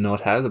often than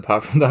not has,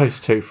 apart from those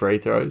 2 free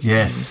throws.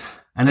 Yes.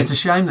 And it's a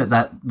shame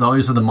that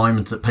those are the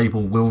moments that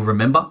people will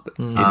remember.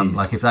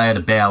 Like if they had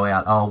to bow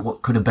out,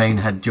 what could have been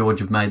had George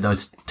have made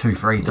those 2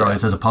 free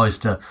throws as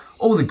opposed to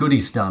all the good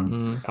he's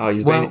done.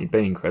 He's been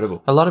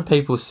incredible. A lot of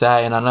people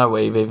say, and I know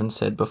we've even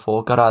said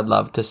before, God, I'd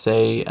love to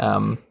see,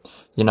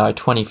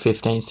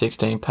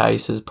 2015-16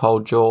 Pacers, Paul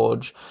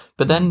George.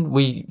 But then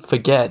we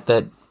forget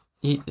that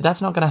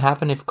that's not going to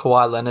happen if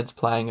Kawhi Leonard's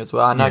playing as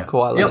well. I know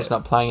Kawhi Leonard's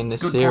not playing in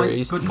this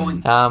series. Good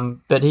point.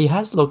 But he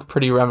has looked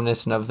pretty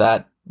reminiscent of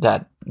that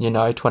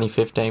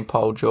 2015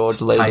 Paul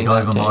George leading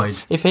that team. Mode.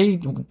 If he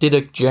did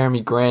a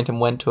Jeremy Grant and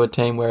went to a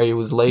team where he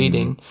was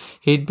leading,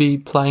 he'd be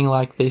playing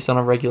like this on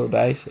a regular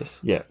basis.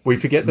 Yeah, we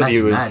forget that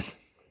he was... That.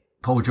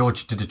 Paul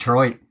George to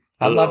Detroit.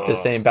 I'd love to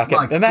see him back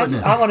at...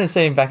 I want to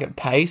see him back at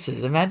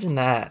Pacers. Imagine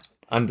that.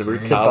 Under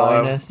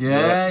Sabonis.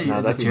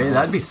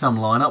 That'd be some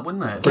lineup,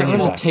 wouldn't it? Get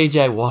rid of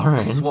TJ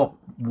Warren. Swap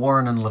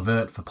Warren and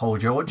LeVert for Paul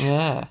George.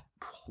 Yeah.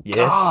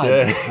 Yes,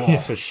 sir.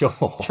 For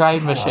sure.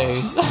 Trade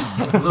machine.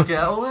 Look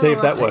out! See if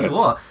that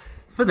works.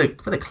 For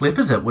the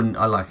Clippers, it wouldn't.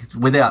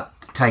 Without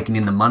taking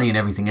in the money and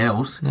everything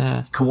else.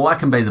 Yeah. Kawhi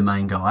can be the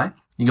main guy.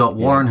 You got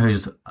Warren,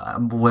 who's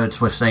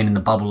words we've seen in the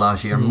bubble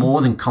last year,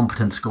 more than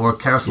competent scorer.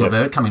 Karis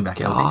LeVert coming back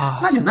healthy.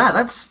 Imagine that.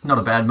 That's not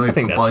a bad move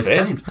for both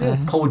teams. Yeah.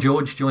 Paul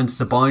George joins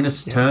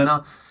Sabonis,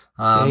 Turner.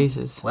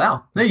 Jesus!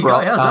 Wow, there you go.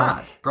 How's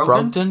that,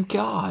 Brogdon?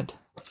 God.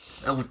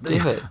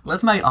 Give it.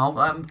 Let's make.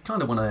 I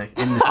kind of want to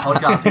end this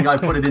podcast and go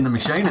put it in the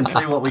machine and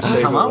see what we can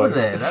come up with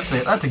there.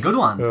 That's a good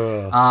one.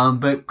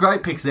 But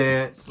great picks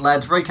there,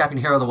 lads. Recapping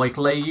hero of the week,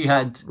 Lee. You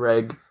had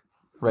Reg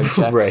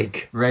Jackson.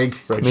 Reg.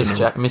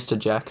 Mr.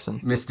 Jackson.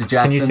 Mr. Jackson.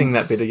 Can you sing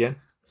that bit again?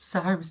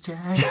 Cyrus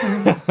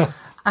Jackson.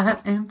 I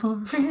am for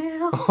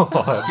real.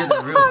 Get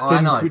the real.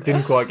 I know.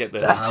 Didn't quite get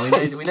there. We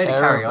need a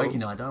karaoke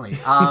night, don't we?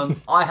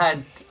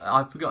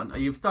 I've forgotten.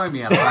 You've thrown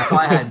me out of whack.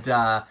 I had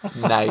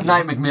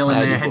Nate McMillan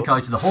there, head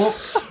coach of the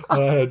Hawks. I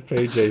had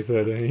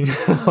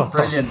PG-13.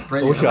 Brilliant.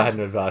 I wish I hadn't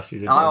have asked you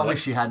to do that. I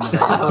wish you hadn't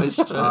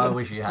either. I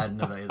wish you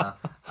hadn't either.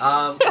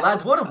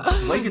 Lads, what a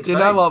week it's Do you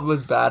know what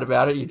was bad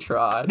about it? You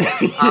tried.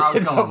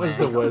 That was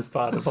the worst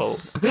part of all.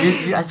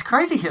 It's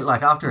crazy.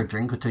 After a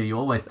drink or two, you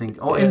always think,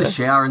 or in the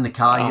shower, in the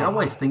car, you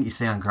always think you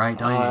sound great,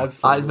 don't you?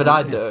 Absolutely.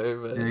 I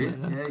do. Do you?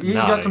 You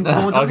no, got some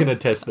I can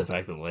attest to the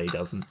fact that Lee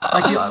doesn't.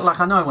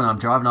 I know when I'm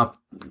driving,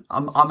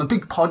 I'm a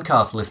big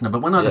podcast listener,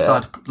 but when I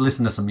decide to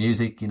listen to some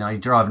music, you're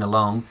driving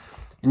along,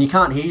 and you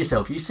can't hear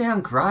yourself, you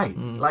sound great.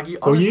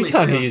 You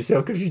can't hear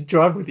yourself because you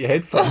drive with your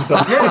headphones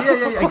on.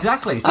 Yeah,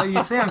 exactly. So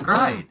you sound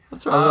great.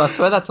 That's right. I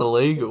swear that's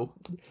illegal.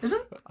 Is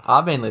it?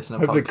 I've been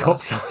listening to podcasts. The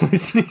cops are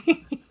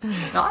listening.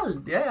 I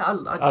don't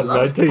know,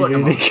 love too putting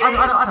them on. unique.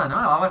 I don't know.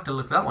 I'll have to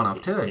look that one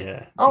up too.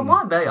 Yeah. Oh, it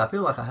might be. I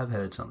feel like I have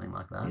heard something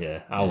like that.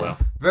 Yeah. Oh, well.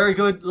 Very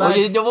good.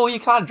 Well, you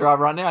can't drive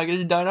right now because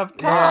you don't have a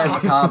car. Yeah, my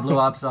car blew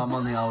up, so I'm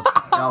on the old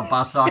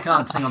bus, so I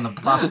can't sing on the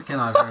bus, can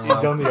I, very well?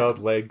 He's on the old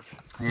legs.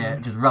 Yeah,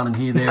 just running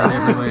here, there, and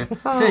everywhere.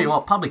 Tell you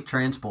what, public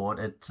transport,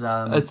 it's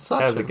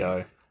such How's it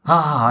go?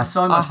 I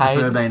so much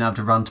prefer it. being able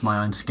to run to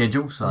my own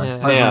schedule. So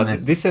Yeah. Now,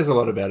 this says a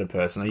lot about a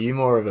person. Are you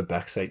more of a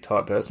backseat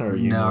type person, or are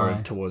you No. more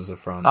of towards the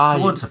front?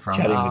 towards the front.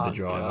 Chatting with the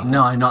driver.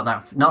 No, not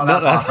that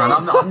far front.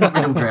 I'm the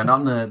middle ground.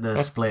 I'm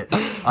the split.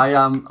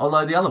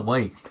 Although the other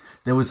week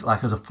there was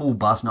it was a full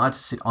bus and I had to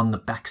sit on the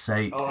back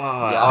seat. Oh, and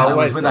I I was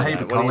always with do a heap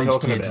that. of What are you college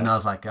talking kids, about? and I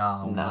was like,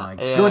 oh my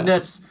Yeah.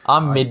 goodness.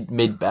 I'm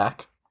mid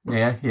back.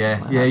 Yeah.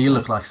 You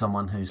look like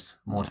someone who's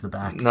more to the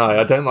back. No,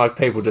 I don't like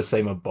people to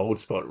see my bald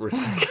spot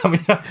coming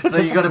up. So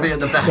you got to be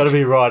at the back. Got to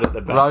be right at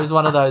the back. Ro's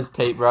one of those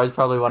people. Ro's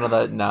probably one of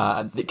those.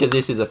 Nah, because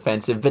this is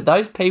offensive. But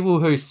those people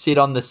who sit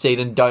on the seat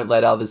and don't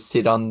let others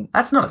sit on.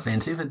 That's not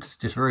offensive. It's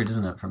just rude,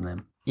 isn't it, from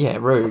them? Yeah,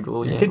 rude.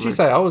 Well, yeah, Did you rude.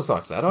 say I was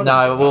like that?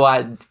 No, well,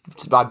 I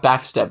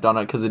backstepped on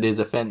it because it is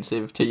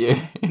offensive to you.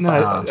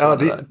 No,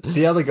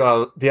 the other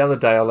guy. The other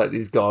day, I let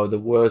this guy with the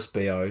worst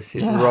BO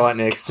sit right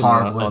next to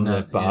Horrible, me on isn't the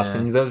it? bus,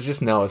 Yeah. and there was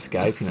just no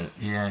escaping it.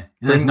 Yeah.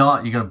 There's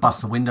not. You got to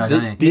bust the window,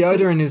 don't you?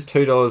 Deodorant is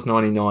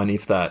 $2.99,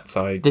 if that.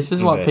 So This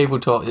is what invest. people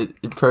talk.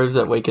 It proves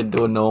that we can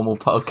do a normal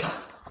podcast.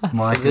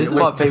 Mike, This is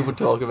what people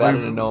talk about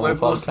in a normal We've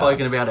more podcast.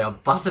 spoken about our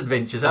bus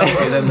adventures, haven't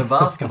we, than the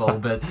basketball.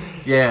 But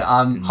yeah,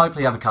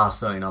 hopefully have a car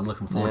soon. I'm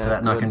looking forward to Yeah, that,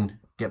 and I good. can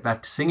get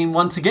back to singing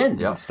once again.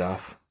 Yep.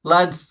 stuff.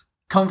 Lads,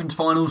 conference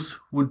finals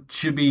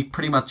should be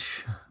pretty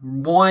much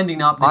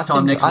winding up this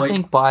time next I week.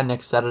 think by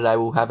next Saturday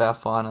we'll have our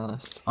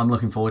finalists. I'm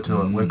looking forward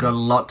to it. We've got a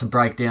lot to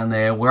break down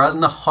there. We're in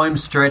the home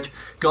stretch.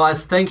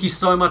 Guys, thank you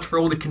so much for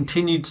all the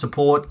continued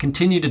support.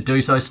 Continue to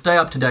do so. Stay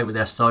up to date with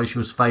our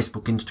socials,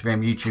 Facebook,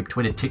 Instagram, YouTube,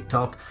 Twitter,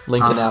 TikTok.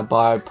 Link in our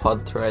bio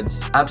pod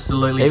threads.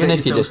 Absolutely. Even Get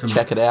if you yourself just some-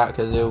 check it out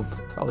because it'll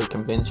probably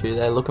convince you.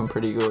 They're looking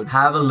pretty good.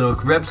 Have a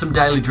look. Rep some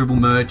Daily Dribble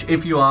merch.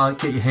 If you are,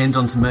 get your hands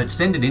on some merch.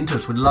 Send it in to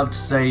us. We'd love to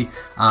see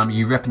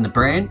you repping the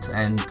brand.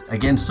 And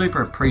again,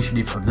 super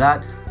appreciative of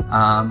that.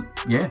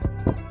 Yeah.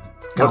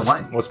 Can't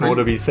wait. What's more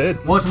to be said?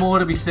 What's more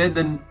to be said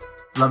than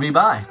love you,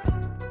 bye.